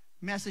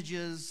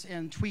messages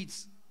and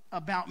tweets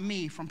about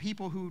me from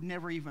people who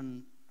never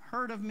even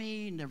heard of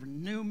me, never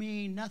knew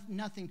me,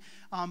 nothing.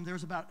 There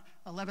was about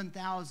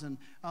 11,000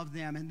 of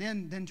them. And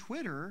then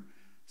Twitter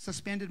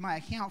suspended my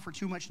account for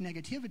too much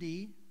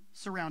negativity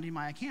surrounding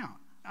my account.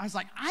 I was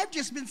like, I've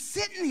just been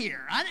sitting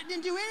here. I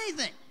didn't do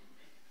anything.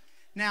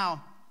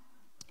 Now,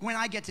 when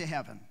I get to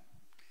heaven,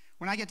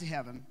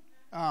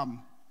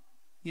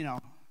 you know,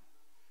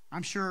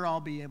 I'm sure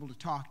I'll be able to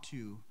talk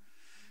to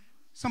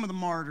some of the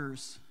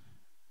martyrs.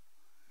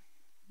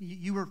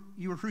 You were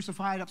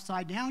crucified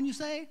upside down, you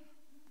say?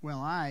 Well,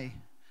 I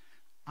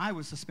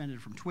was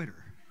suspended from Twitter.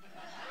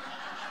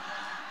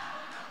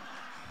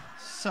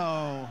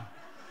 So,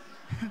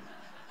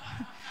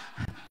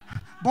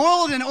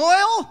 boiled in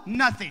oil?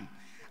 Nothing.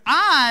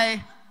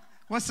 I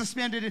was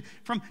suspended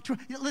from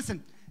Twitter.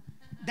 Listen,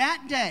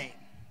 that day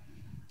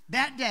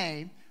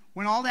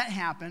when all that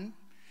happened,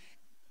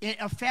 it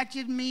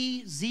affected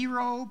me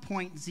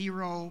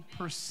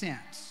 0.0%.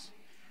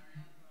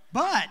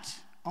 But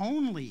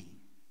only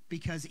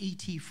because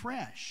E.T.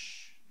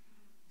 Fresh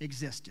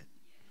existed.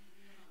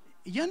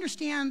 You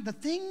understand, the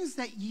things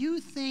that you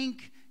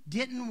think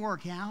didn't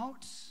work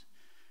out,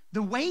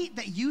 the weight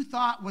that you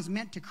thought was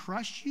meant to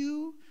crush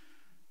you,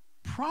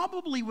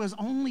 probably was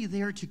only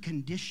there to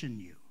condition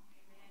you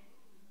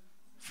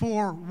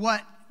for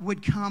what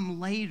would come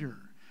later.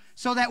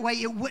 So that way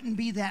it wouldn't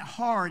be that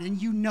hard and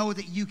you know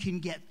that you can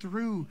get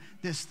through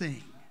this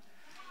thing.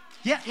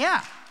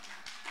 Yeah.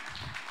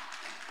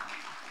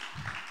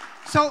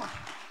 So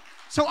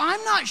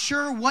I'm not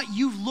sure what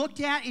you've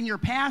looked at in your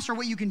past or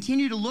what you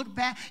continue to look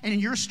back and in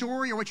your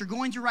story or what you're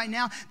going through right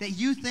now that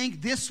you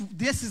think this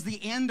is the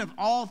end of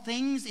all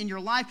things in your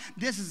life.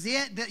 This is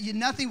it. That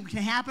nothing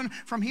can happen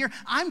from here.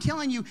 I'm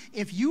telling you,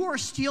 if you are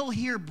still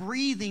here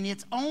breathing,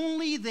 it's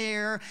only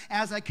there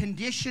as a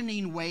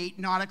conditioning weight,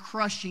 not a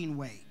crushing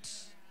weight.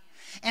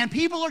 And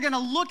people are going to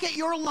look at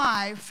your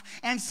life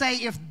and say,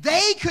 if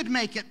they could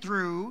make it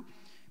through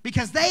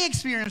because they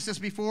experienced this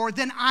before,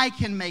 then I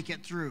can make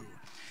it through.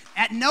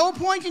 At no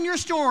point in your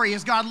story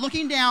is God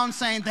looking down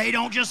saying, they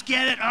don't just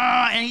get it,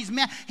 and he's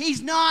mad.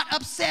 He's not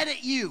upset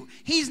at you.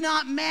 He's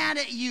not mad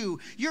at you.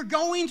 You're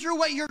going through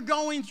what you're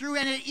going through,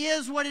 and it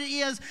is what it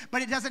is,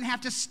 but it doesn't have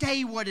to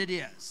stay what it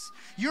is.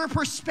 Your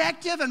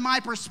perspective and my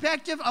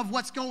perspective of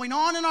what's going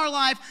on in our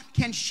life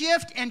can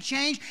shift and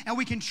change, and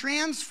we can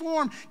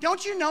transform.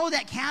 Don't you know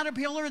that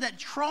caterpillar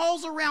that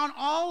crawls around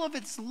all of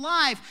its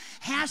life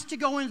has to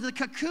go into the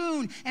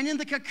cocoon? And in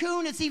the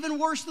cocoon, it's even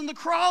worse than the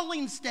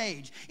crawling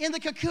stage. In the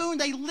cocoon,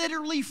 they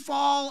literally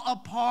fall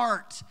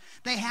apart.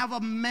 They have a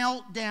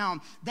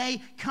meltdown.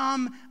 They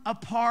come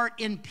apart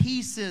in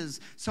pieces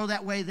so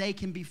that way they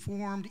can be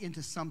formed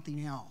into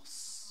something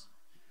else.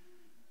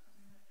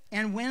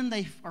 And when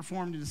they are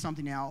formed into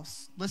something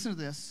else, listen to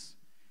this,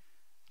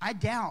 I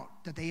doubt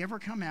that they ever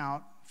come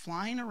out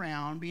flying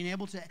around, being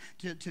able to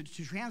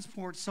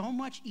transport so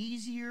much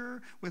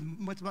easier, with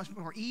much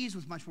more ease,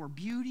 with much more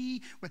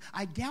beauty.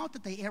 I doubt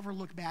that they ever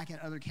look back at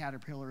other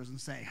caterpillars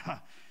and say,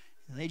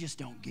 they just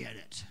don't get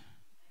it.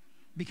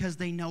 Because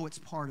they know it's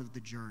part of the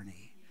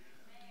journey.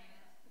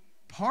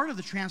 Part of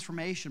the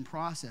transformation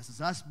process is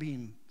us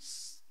being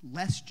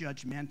less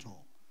judgmental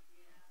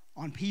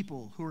on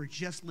people who are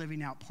just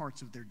living out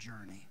parts of their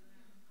journey.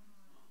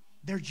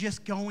 They're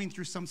just going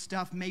through some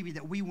stuff maybe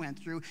that we went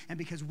through, and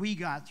because we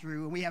got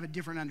through and we have a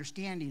different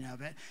understanding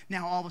of it,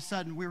 now all of a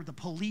sudden we're the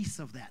police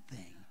of that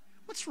thing.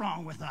 What's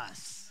wrong with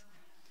us?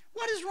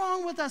 What is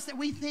wrong with us that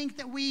we think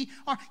that we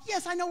are?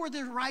 Yes, I know we're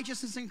the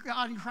righteousness in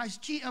God in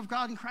Christ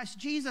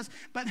Jesus,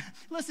 but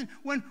listen,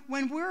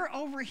 when we're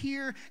over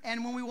here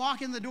and when we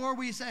walk in the door,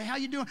 we say, how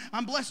you doing?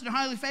 I'm blessed and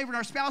highly favored.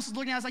 Our spouse is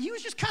looking at us like, he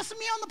was just cussing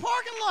me on the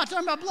parking lot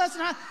talking about blessed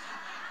and highly.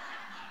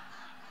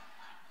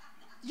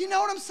 You know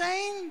what I'm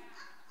saying?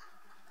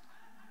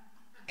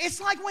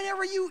 It's like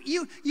whenever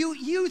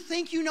you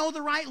think you know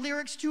the right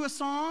lyrics to a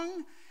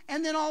song,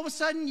 and then all of a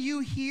sudden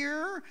you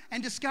hear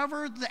and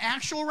discover the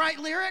actual right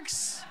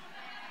lyrics.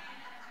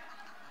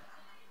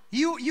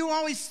 You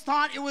always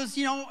thought it was,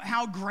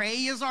 how gray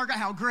is our God?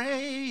 How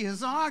gray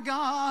is our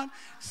God?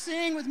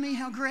 Sing with me,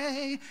 how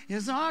gray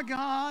is our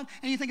God?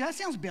 And you think, that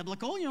sounds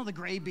biblical, the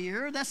gray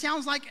beard. That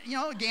sounds like, a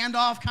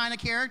Gandalf kind of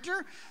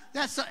character.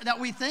 That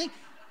we think.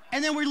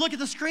 And then we look at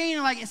the screen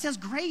and it says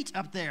great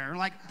up there.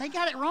 Like, they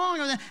got it wrong.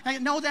 Or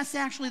no, that's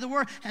actually the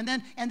word. And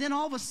then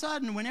all of a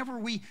sudden, whenever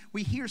we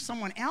hear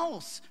someone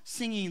else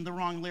singing the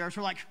wrong lyrics,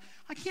 we're like,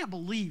 I can't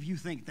believe you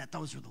think that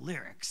those are the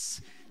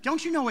lyrics.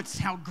 Don't you know it's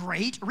how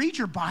great? Read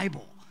your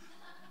Bible.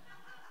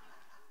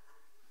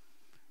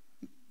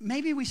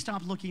 maybe we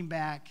stop looking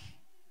back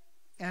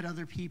at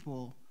other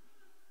people,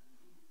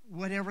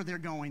 whatever they're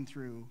going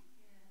through,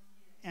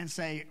 and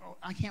say, oh,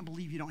 I can't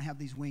believe you don't have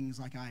these wings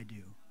like I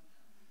do.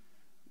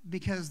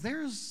 Because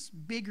there's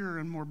bigger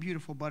and more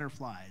beautiful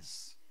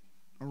butterflies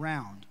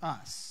around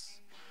us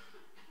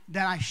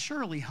that I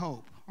surely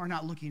hope are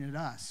not looking at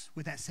us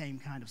with that same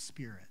kind of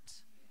spirit.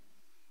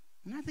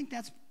 And I think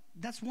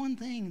that's one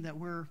thing that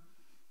we're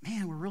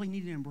really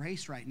needing to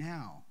embrace right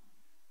now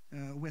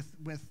with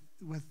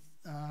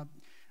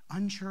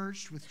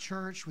unchurched, with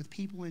church, with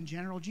people in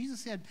general. Jesus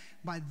said,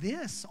 by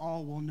this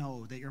all will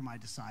know that you're my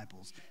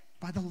disciples,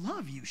 by the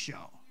love you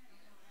show.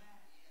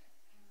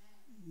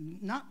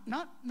 Not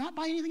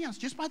by anything else,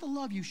 just by the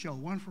love you show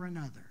one for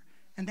another.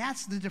 And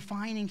that's the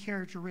defining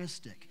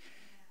characteristic.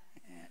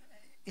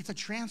 It's a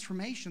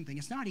transformation thing.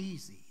 It's not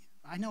easy.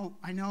 I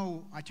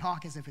know I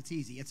talk as if it's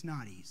easy. It's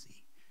not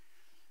easy.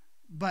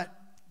 But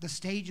the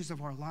stages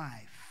of our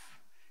life,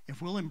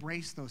 if we'll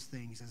embrace those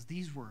things as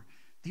these were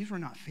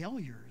not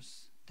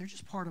failures, they're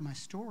just part of my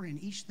story,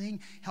 and each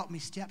thing helped me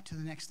step to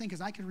the next thing,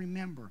 because I could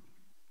remember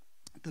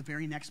the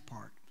very next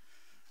part.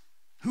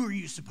 Who are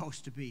you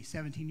supposed to be?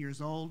 17 years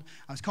old.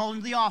 I was called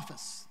into the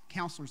office,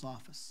 counselor's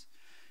office.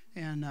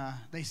 And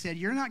they said,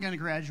 you're not going to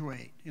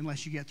graduate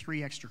unless you get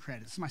 3 extra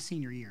credits. It's my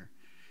senior year.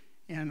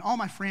 And all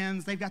my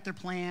friends, they've got their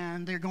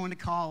plan. They're going to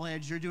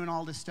college. They're doing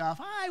all this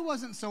stuff. I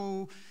wasn't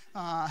so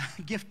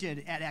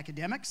gifted at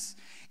academics.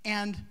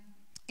 And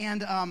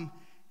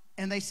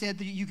they said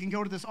that you can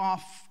go to this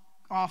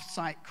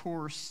off-site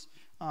course.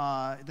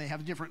 They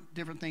have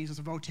different things. It's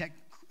a VOTEC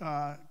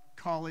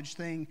college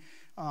thing.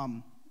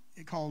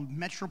 Called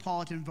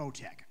Metropolitan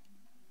VOTEC.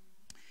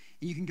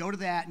 And you can go to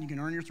that and you can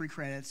earn your 3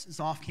 credits.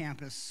 It's off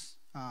campus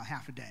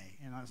half a day.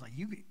 And I was like,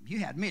 you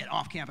had me at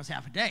off campus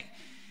half a day.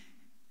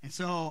 And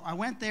so I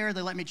went there.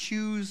 They let me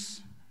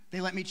choose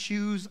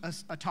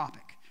a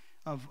topic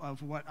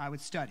of what I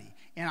would study.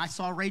 And I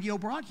saw radio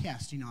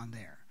broadcasting on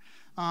there.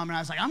 And I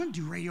was like, I'm going to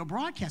do radio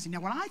broadcasting.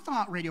 Now, what I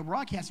thought radio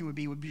broadcasting would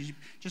be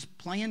just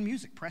playing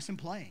music, press and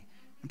play,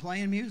 and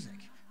playing music.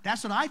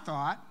 That's what I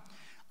thought.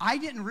 I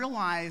didn't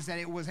realize that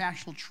it was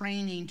actual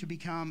training to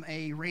become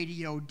a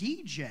radio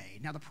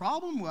DJ. Now, the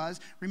problem was,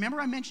 remember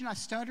I mentioned I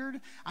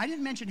stuttered? I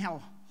didn't mention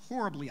how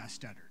horribly I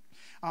stuttered.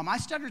 I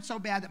stuttered so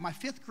bad that my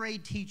 5th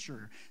grade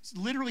teacher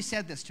literally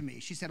said this to me.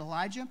 She said,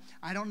 Elijah,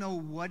 I don't know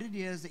what it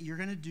is that you're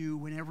going to do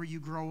whenever you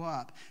grow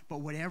up,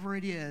 but whatever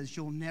it is,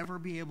 you'll never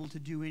be able to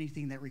do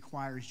anything that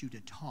requires you to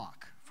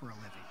talk for a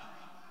living.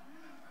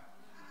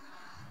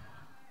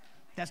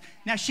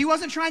 Now, she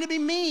wasn't trying to be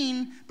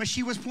mean, but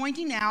she was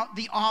pointing out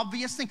the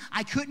obvious thing.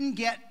 I couldn't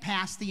get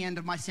past the end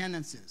of my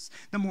sentences.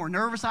 The more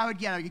nervous I would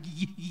get,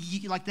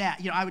 like that,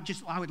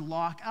 I would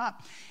lock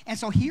up. And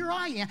so here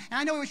I am, and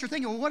I know what you're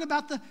thinking. Well, what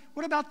about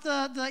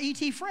the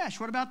E.T. Fresh?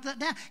 What about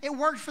that? It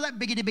worked for that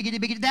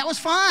biggity. That was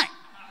fine.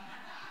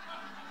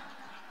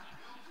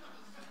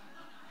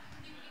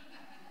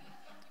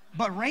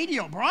 But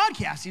radio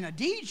broadcasting, a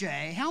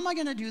DJ, how am I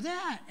going to do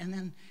that? And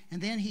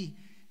then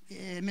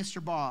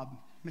Mr. Bob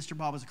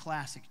was a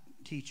classic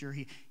teacher.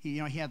 He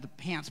had the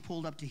pants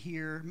pulled up to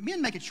here.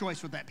 Men make a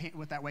choice with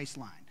that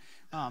waistline.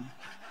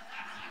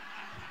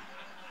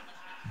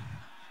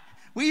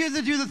 We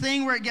either do the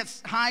thing where it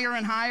gets higher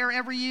and higher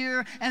every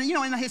year. And,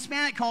 in the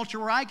Hispanic culture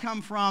where I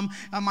come from,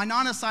 my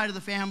Nana side of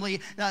the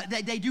family,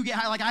 they do get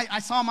high. Like, I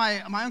saw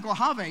my Uncle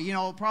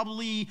Jave,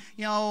 probably,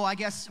 I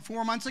guess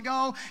 4 months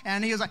ago.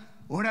 And he was like,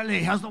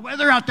 orale, how's the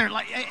weather out there?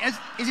 Like, it's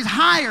just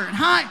higher and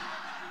higher.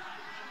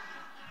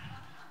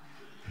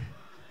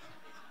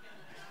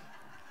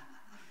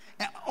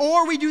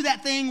 Or we do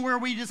that thing where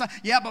we just,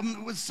 but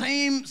with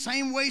same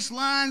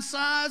waistline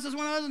size as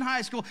when I was in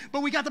high school,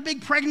 but we got the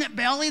big pregnant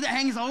belly that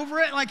hangs over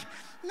it. Like,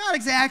 not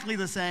exactly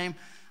the same.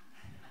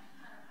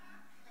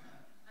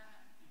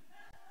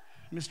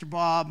 Mr.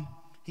 Bob,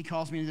 he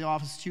calls me into the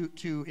office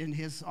in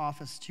his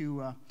office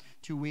 2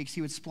 weeks. He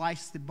would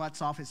splice the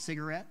butts off his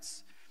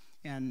cigarettes,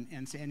 and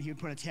he would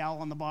put a towel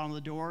on the bottom of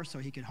the door so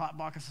he could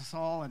hotbox us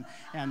all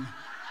and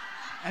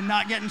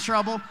not get in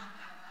trouble.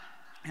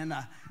 And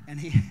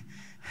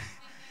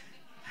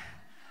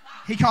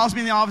he calls me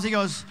in the office. He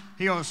goes,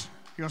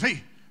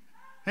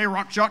 hey,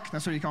 Rock Chuck.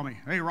 That's what he called me.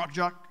 Hey, Rock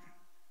Chuck.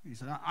 He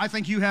said, I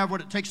think you have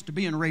what it takes to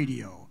be in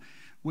radio,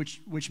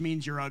 which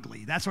means you're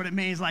ugly. That's what it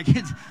means. Like,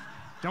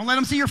 don't let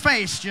them see your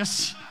face.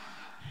 Just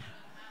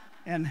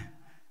and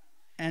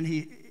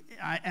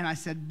I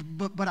said,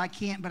 but I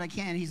can't.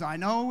 And he said, I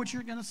know what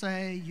you're gonna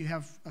say. You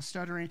have a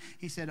stuttering.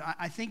 He said,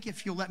 I think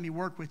if you'll let me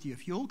work with you,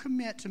 if you'll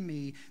commit to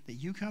me that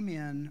you come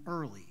in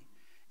early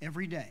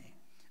every day.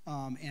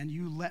 And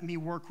you let me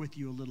work with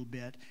you a little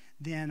bit,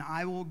 then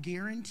I will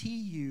guarantee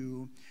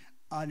you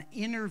an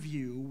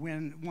interview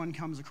when one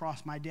comes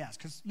across my desk.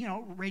 Because,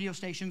 radio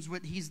stations,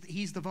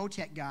 he's the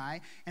VOTEC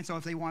guy, and so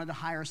if they wanted to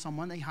hire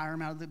someone, they hire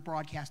him out of the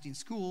broadcasting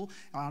school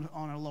on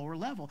a lower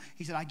level.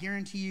 He said, I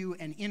guarantee you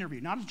an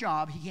interview. Not a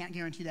job, he can't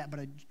guarantee that,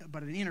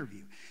 but an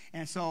interview.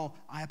 And so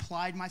I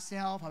applied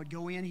myself. I would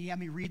go in, he'd have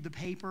me read the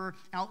paper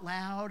out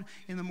loud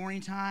in the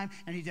morning time,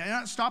 and he'd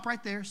say, stop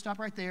right there, stop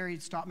right there.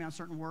 He'd stop me on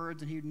certain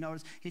words, and he'd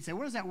notice, he'd say,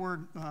 what does that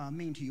word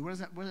mean to you? What does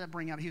that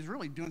bring up? He was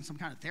really doing some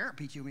kind of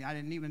therapy to me. I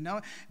didn't even know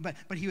it,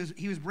 but he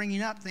was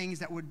bringing up things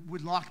that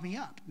would lock me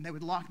up. And they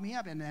would lock me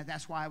up, and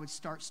that's why I would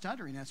start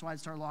stuttering. That's why I'd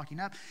start locking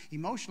up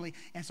emotionally.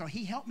 And so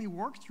he helped me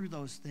work through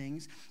those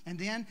things. And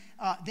then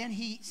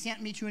he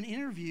sent me to an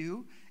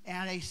interview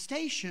at a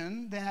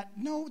station that,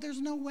 there's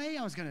no way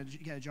I was going to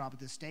get a job at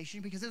this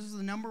station, because this was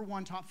the number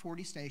one top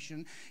 40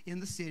 station in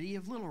the city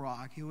of Little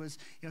Rock. It was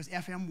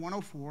FM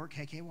 104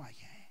 KKYK.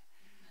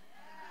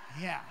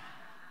 Yeah.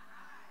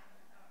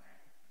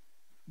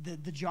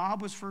 The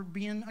job was for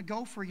being a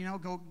gopher,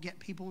 go get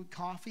people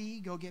coffee,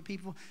 go get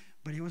people,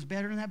 but it was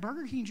better than that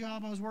Burger King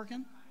job I was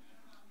working.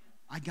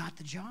 I got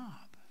the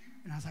job.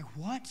 And I was like,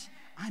 what?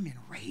 I'm in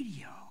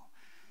radio.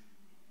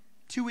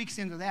 2 weeks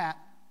into that,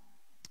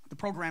 the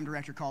program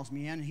director calls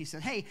me in, and he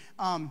said, hey,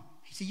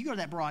 you go to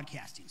that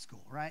broadcasting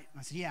school, right? And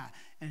I said, yeah.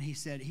 And he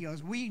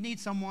goes, we need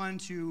someone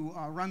to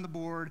run the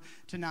board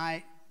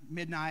tonight,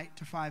 midnight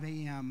to 5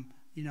 a.m.,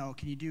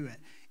 can you do it?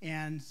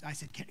 And I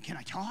said, can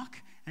I talk?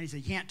 And he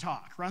said, you can't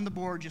talk. Run the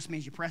board just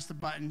means you press the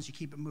buttons, you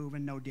keep it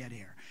moving, no dead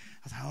air. I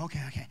was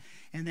like, okay.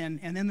 And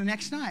then the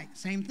next night,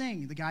 same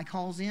thing. The guy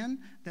calls in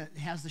that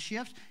has the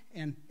shift,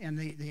 and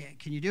they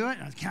can you do it?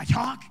 And I said, can I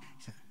talk?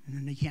 He said, and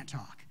then they can't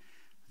talk.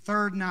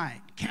 Third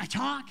night, can I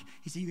talk?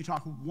 He said, you can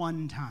talk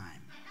one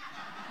time.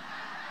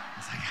 I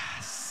was like,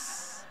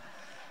 yes.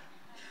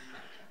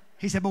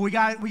 He said, but we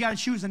got to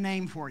choose a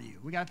name for you.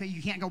 We got to pay.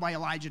 You can't go by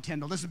Elijah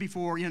Tindall. This is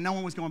before no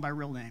one was going by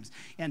real names.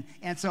 And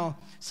so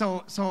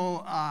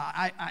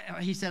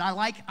he said, I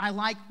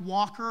like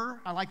Walker.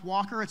 I like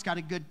Walker. It's got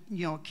a good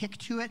kick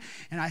to it.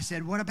 And I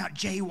said, what about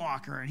Jay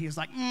Walker? And he was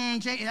like,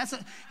 Jay. That's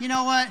you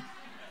know what?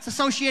 It's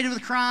associated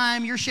with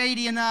crime. You're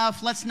shady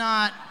enough. Let's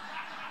not.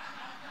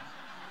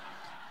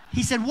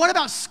 He said, what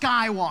about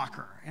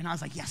Skywalker? And I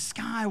was like, yes,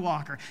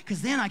 Skywalker.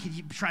 Because then I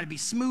could try to be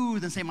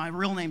smooth and say my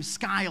real name's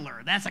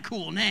Skylar. That's a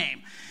cool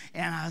name.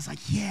 And I was like,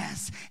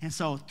 yes. And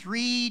so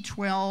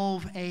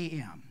 3:12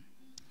 a.m.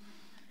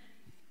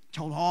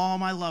 Told all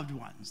my loved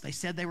ones. They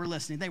said they were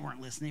listening. They weren't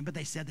listening, but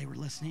they said they were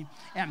listening.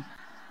 And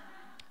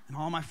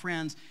all my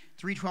friends,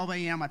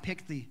 3:12 a.m., I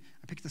picked the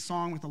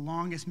song with the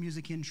longest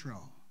music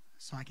intro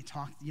so I could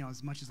talk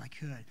as much as I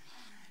could.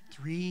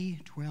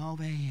 3:12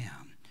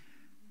 a.m.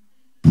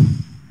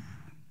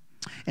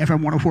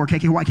 FM 104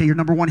 KKYK, your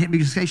number one hit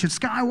music station.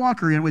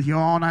 Skywalker in with you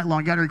all night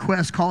long. Got a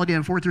request? Call it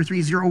in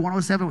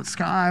 433-0107 with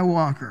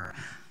Skywalker.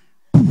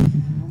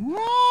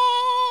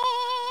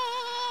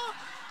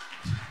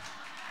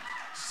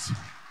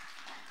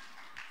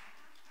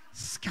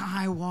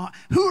 Skywalker.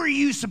 Who are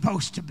you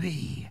supposed to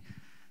be?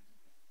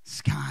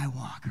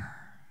 Skywalker.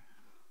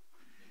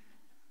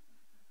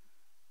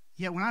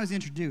 Yet when I was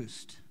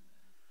introduced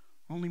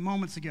only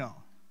moments ago,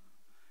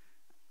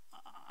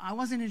 I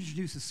wasn't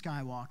introduced as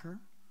Skywalker.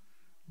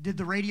 Did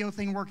the radio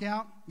thing work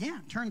out? Yeah,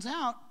 turns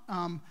out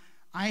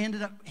I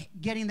ended up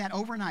getting that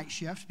overnight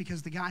shift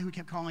because the guy who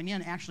kept calling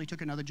in actually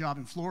took another job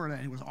in Florida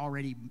and was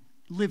already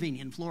living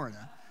in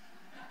Florida,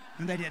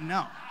 and they didn't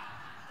know.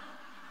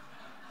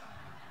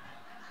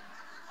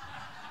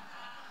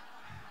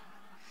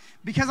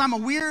 Because I'm a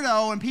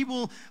weirdo and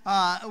people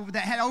that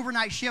had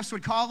overnight shifts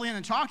would call in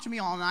and talk to me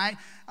all night,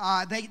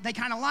 they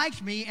kind of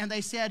liked me, and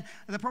they said,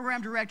 the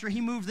program director, he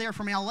moved there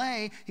from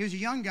L.A., he was a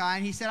young guy,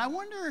 and he said, I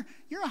wonder,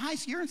 you're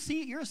a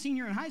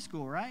senior in high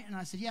school, right? And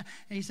I said, yeah.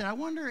 And he said, I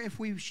wonder if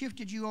we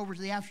shifted you over to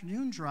the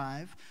afternoon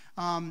drive,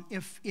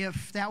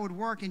 if that would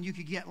work and you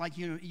could get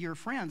your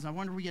friends. I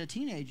wonder if we get a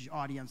teenage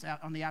audience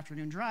on the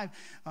afternoon drive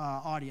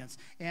audience.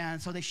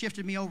 And so they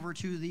shifted me over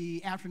to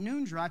the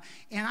afternoon drive,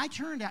 and I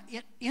turned out,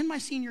 in my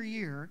senior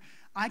year,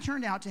 I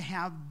turned out to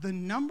have the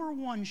number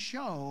one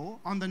show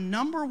on the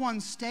number one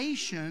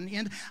station,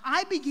 and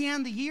I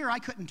began the year I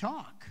couldn't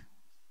talk.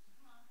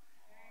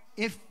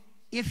 If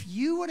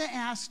you would have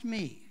asked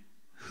me,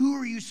 who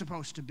are you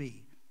supposed to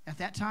be? At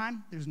that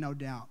time, there's no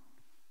doubt,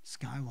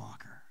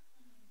 Skywalker.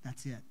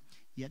 That's it.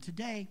 Yet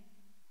today,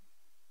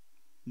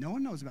 no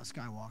one knows about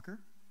Skywalker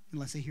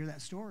unless they hear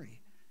that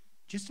story.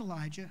 Just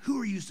Elijah.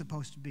 Who are you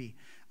supposed to be?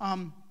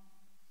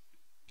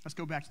 Let's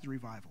go back to the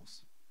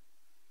revivals.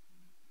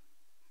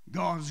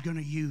 God's going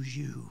to use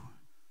you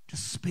to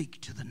speak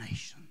to the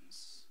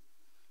nations.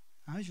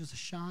 I was just a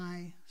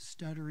shy,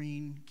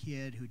 stuttering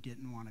kid who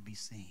didn't want to be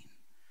seen.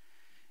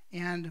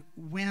 And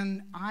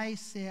when I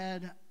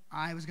said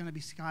I was going to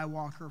be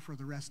Skywalker for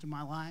the rest of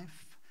my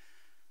life,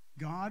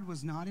 God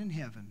was not in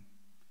heaven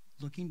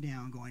looking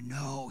down going,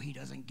 no, he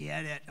doesn't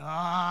get it.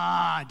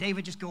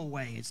 David, just go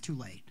away. It's too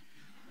late.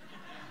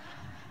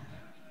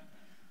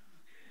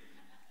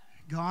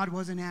 God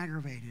wasn't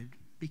aggravated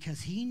because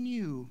he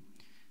knew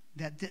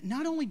that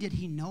not only did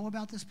he know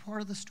about this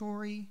part of the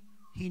story,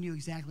 he knew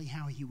exactly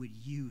how he would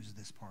use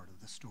this part of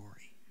the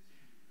story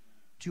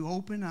to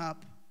open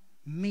up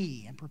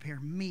me and prepare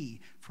me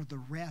for the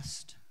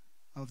rest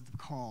of the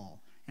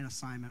call and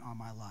assignment on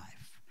my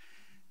life.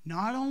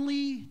 Not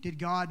only did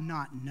God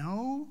not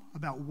know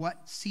about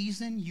what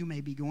season you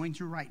may be going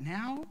through right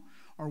now,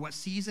 or what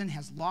season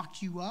has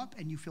locked you up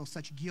and you feel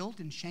such guilt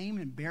and shame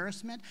and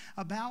embarrassment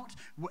about,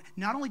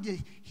 not only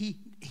did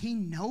he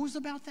knows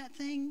about that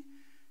thing,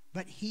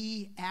 but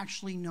he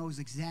actually knows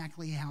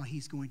exactly how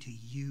he's going to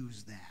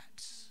use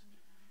that.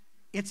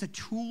 It's a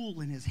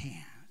tool in his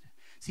hand.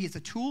 See, it's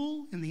a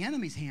tool in the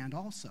enemy's hand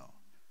also.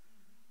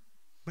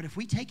 But if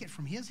we take it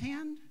from his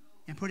hand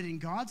and put it in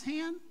God's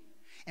hand,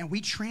 and we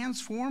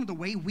transform the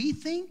way we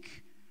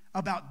think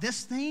about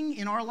this thing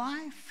in our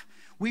life,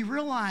 we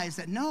realize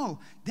that no,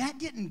 that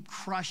didn't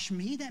crush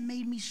me, that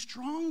made me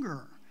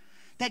stronger.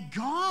 That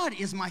God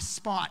is my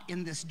spot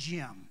in this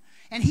gym.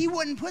 And he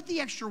wouldn't put the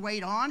extra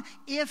weight on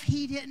if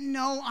he didn't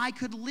know I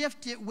could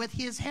lift it with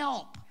his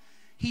help.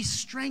 He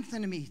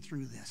strengthened me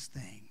through this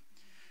thing.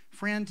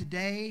 Friend,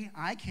 today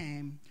I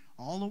came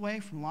all the way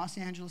from Los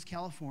Angeles,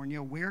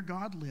 California, where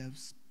God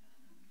lives.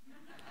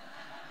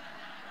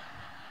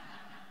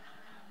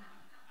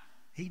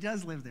 He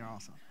does live there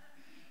also.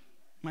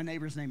 My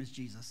neighbor's name is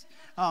Jesus.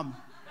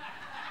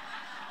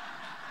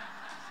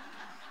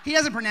 He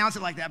doesn't pronounce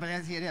it like that, but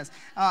it is.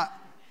 But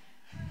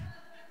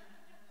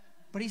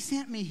he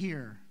sent me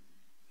here.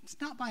 It's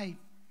not by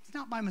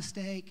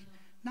mistake,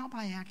 not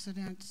by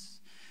accident.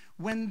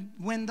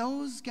 When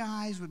those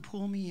guys would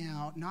pull me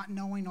out, not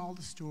knowing all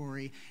the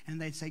story, and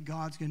they'd say,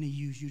 God's going to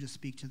use you to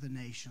speak to the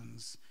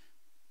nations,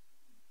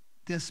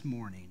 this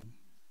morning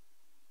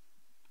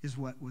is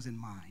what was in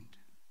mind.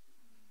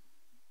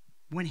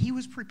 When he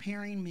was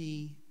preparing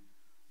me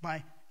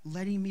by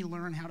letting me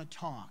learn how to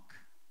talk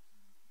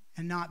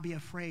and not be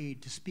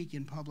afraid to speak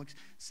in public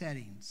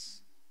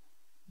settings,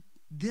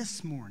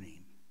 this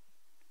morning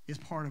is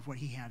part of what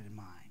he had in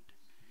mind.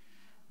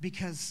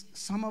 Because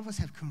some of us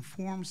have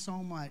conformed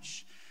so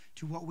much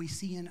to what we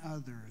see in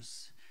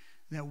others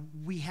that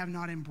we have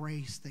not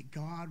embraced that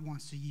God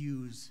wants to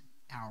use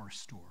our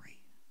story,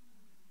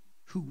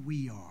 who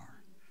we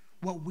are,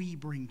 what we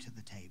bring to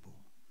the table.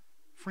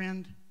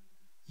 Friend,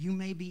 you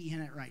may be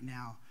in it right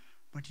now,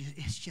 but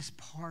it's just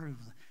part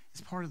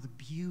of the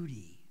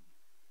beauty,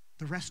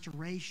 the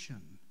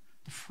restoration,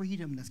 the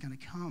freedom that's going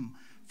to come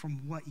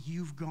from what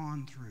you've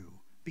gone through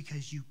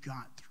because you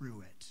got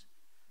through it.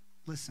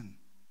 Listen,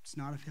 it's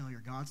not a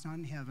failure. God's not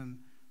in heaven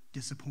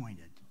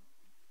disappointed.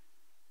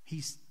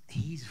 He's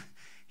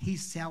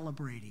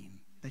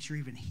celebrating that you're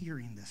even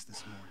hearing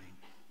this morning.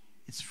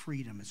 It's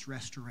freedom. It's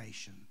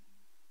restoration.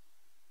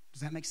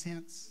 Does that make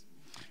sense?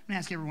 I'm going to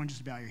ask everyone just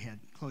to bow your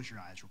head. Close your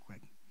eyes real quick.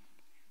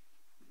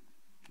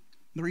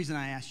 The reason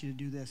I asked you to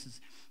do this is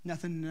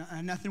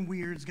nothing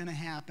weird is going to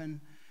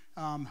happen.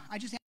 I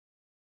just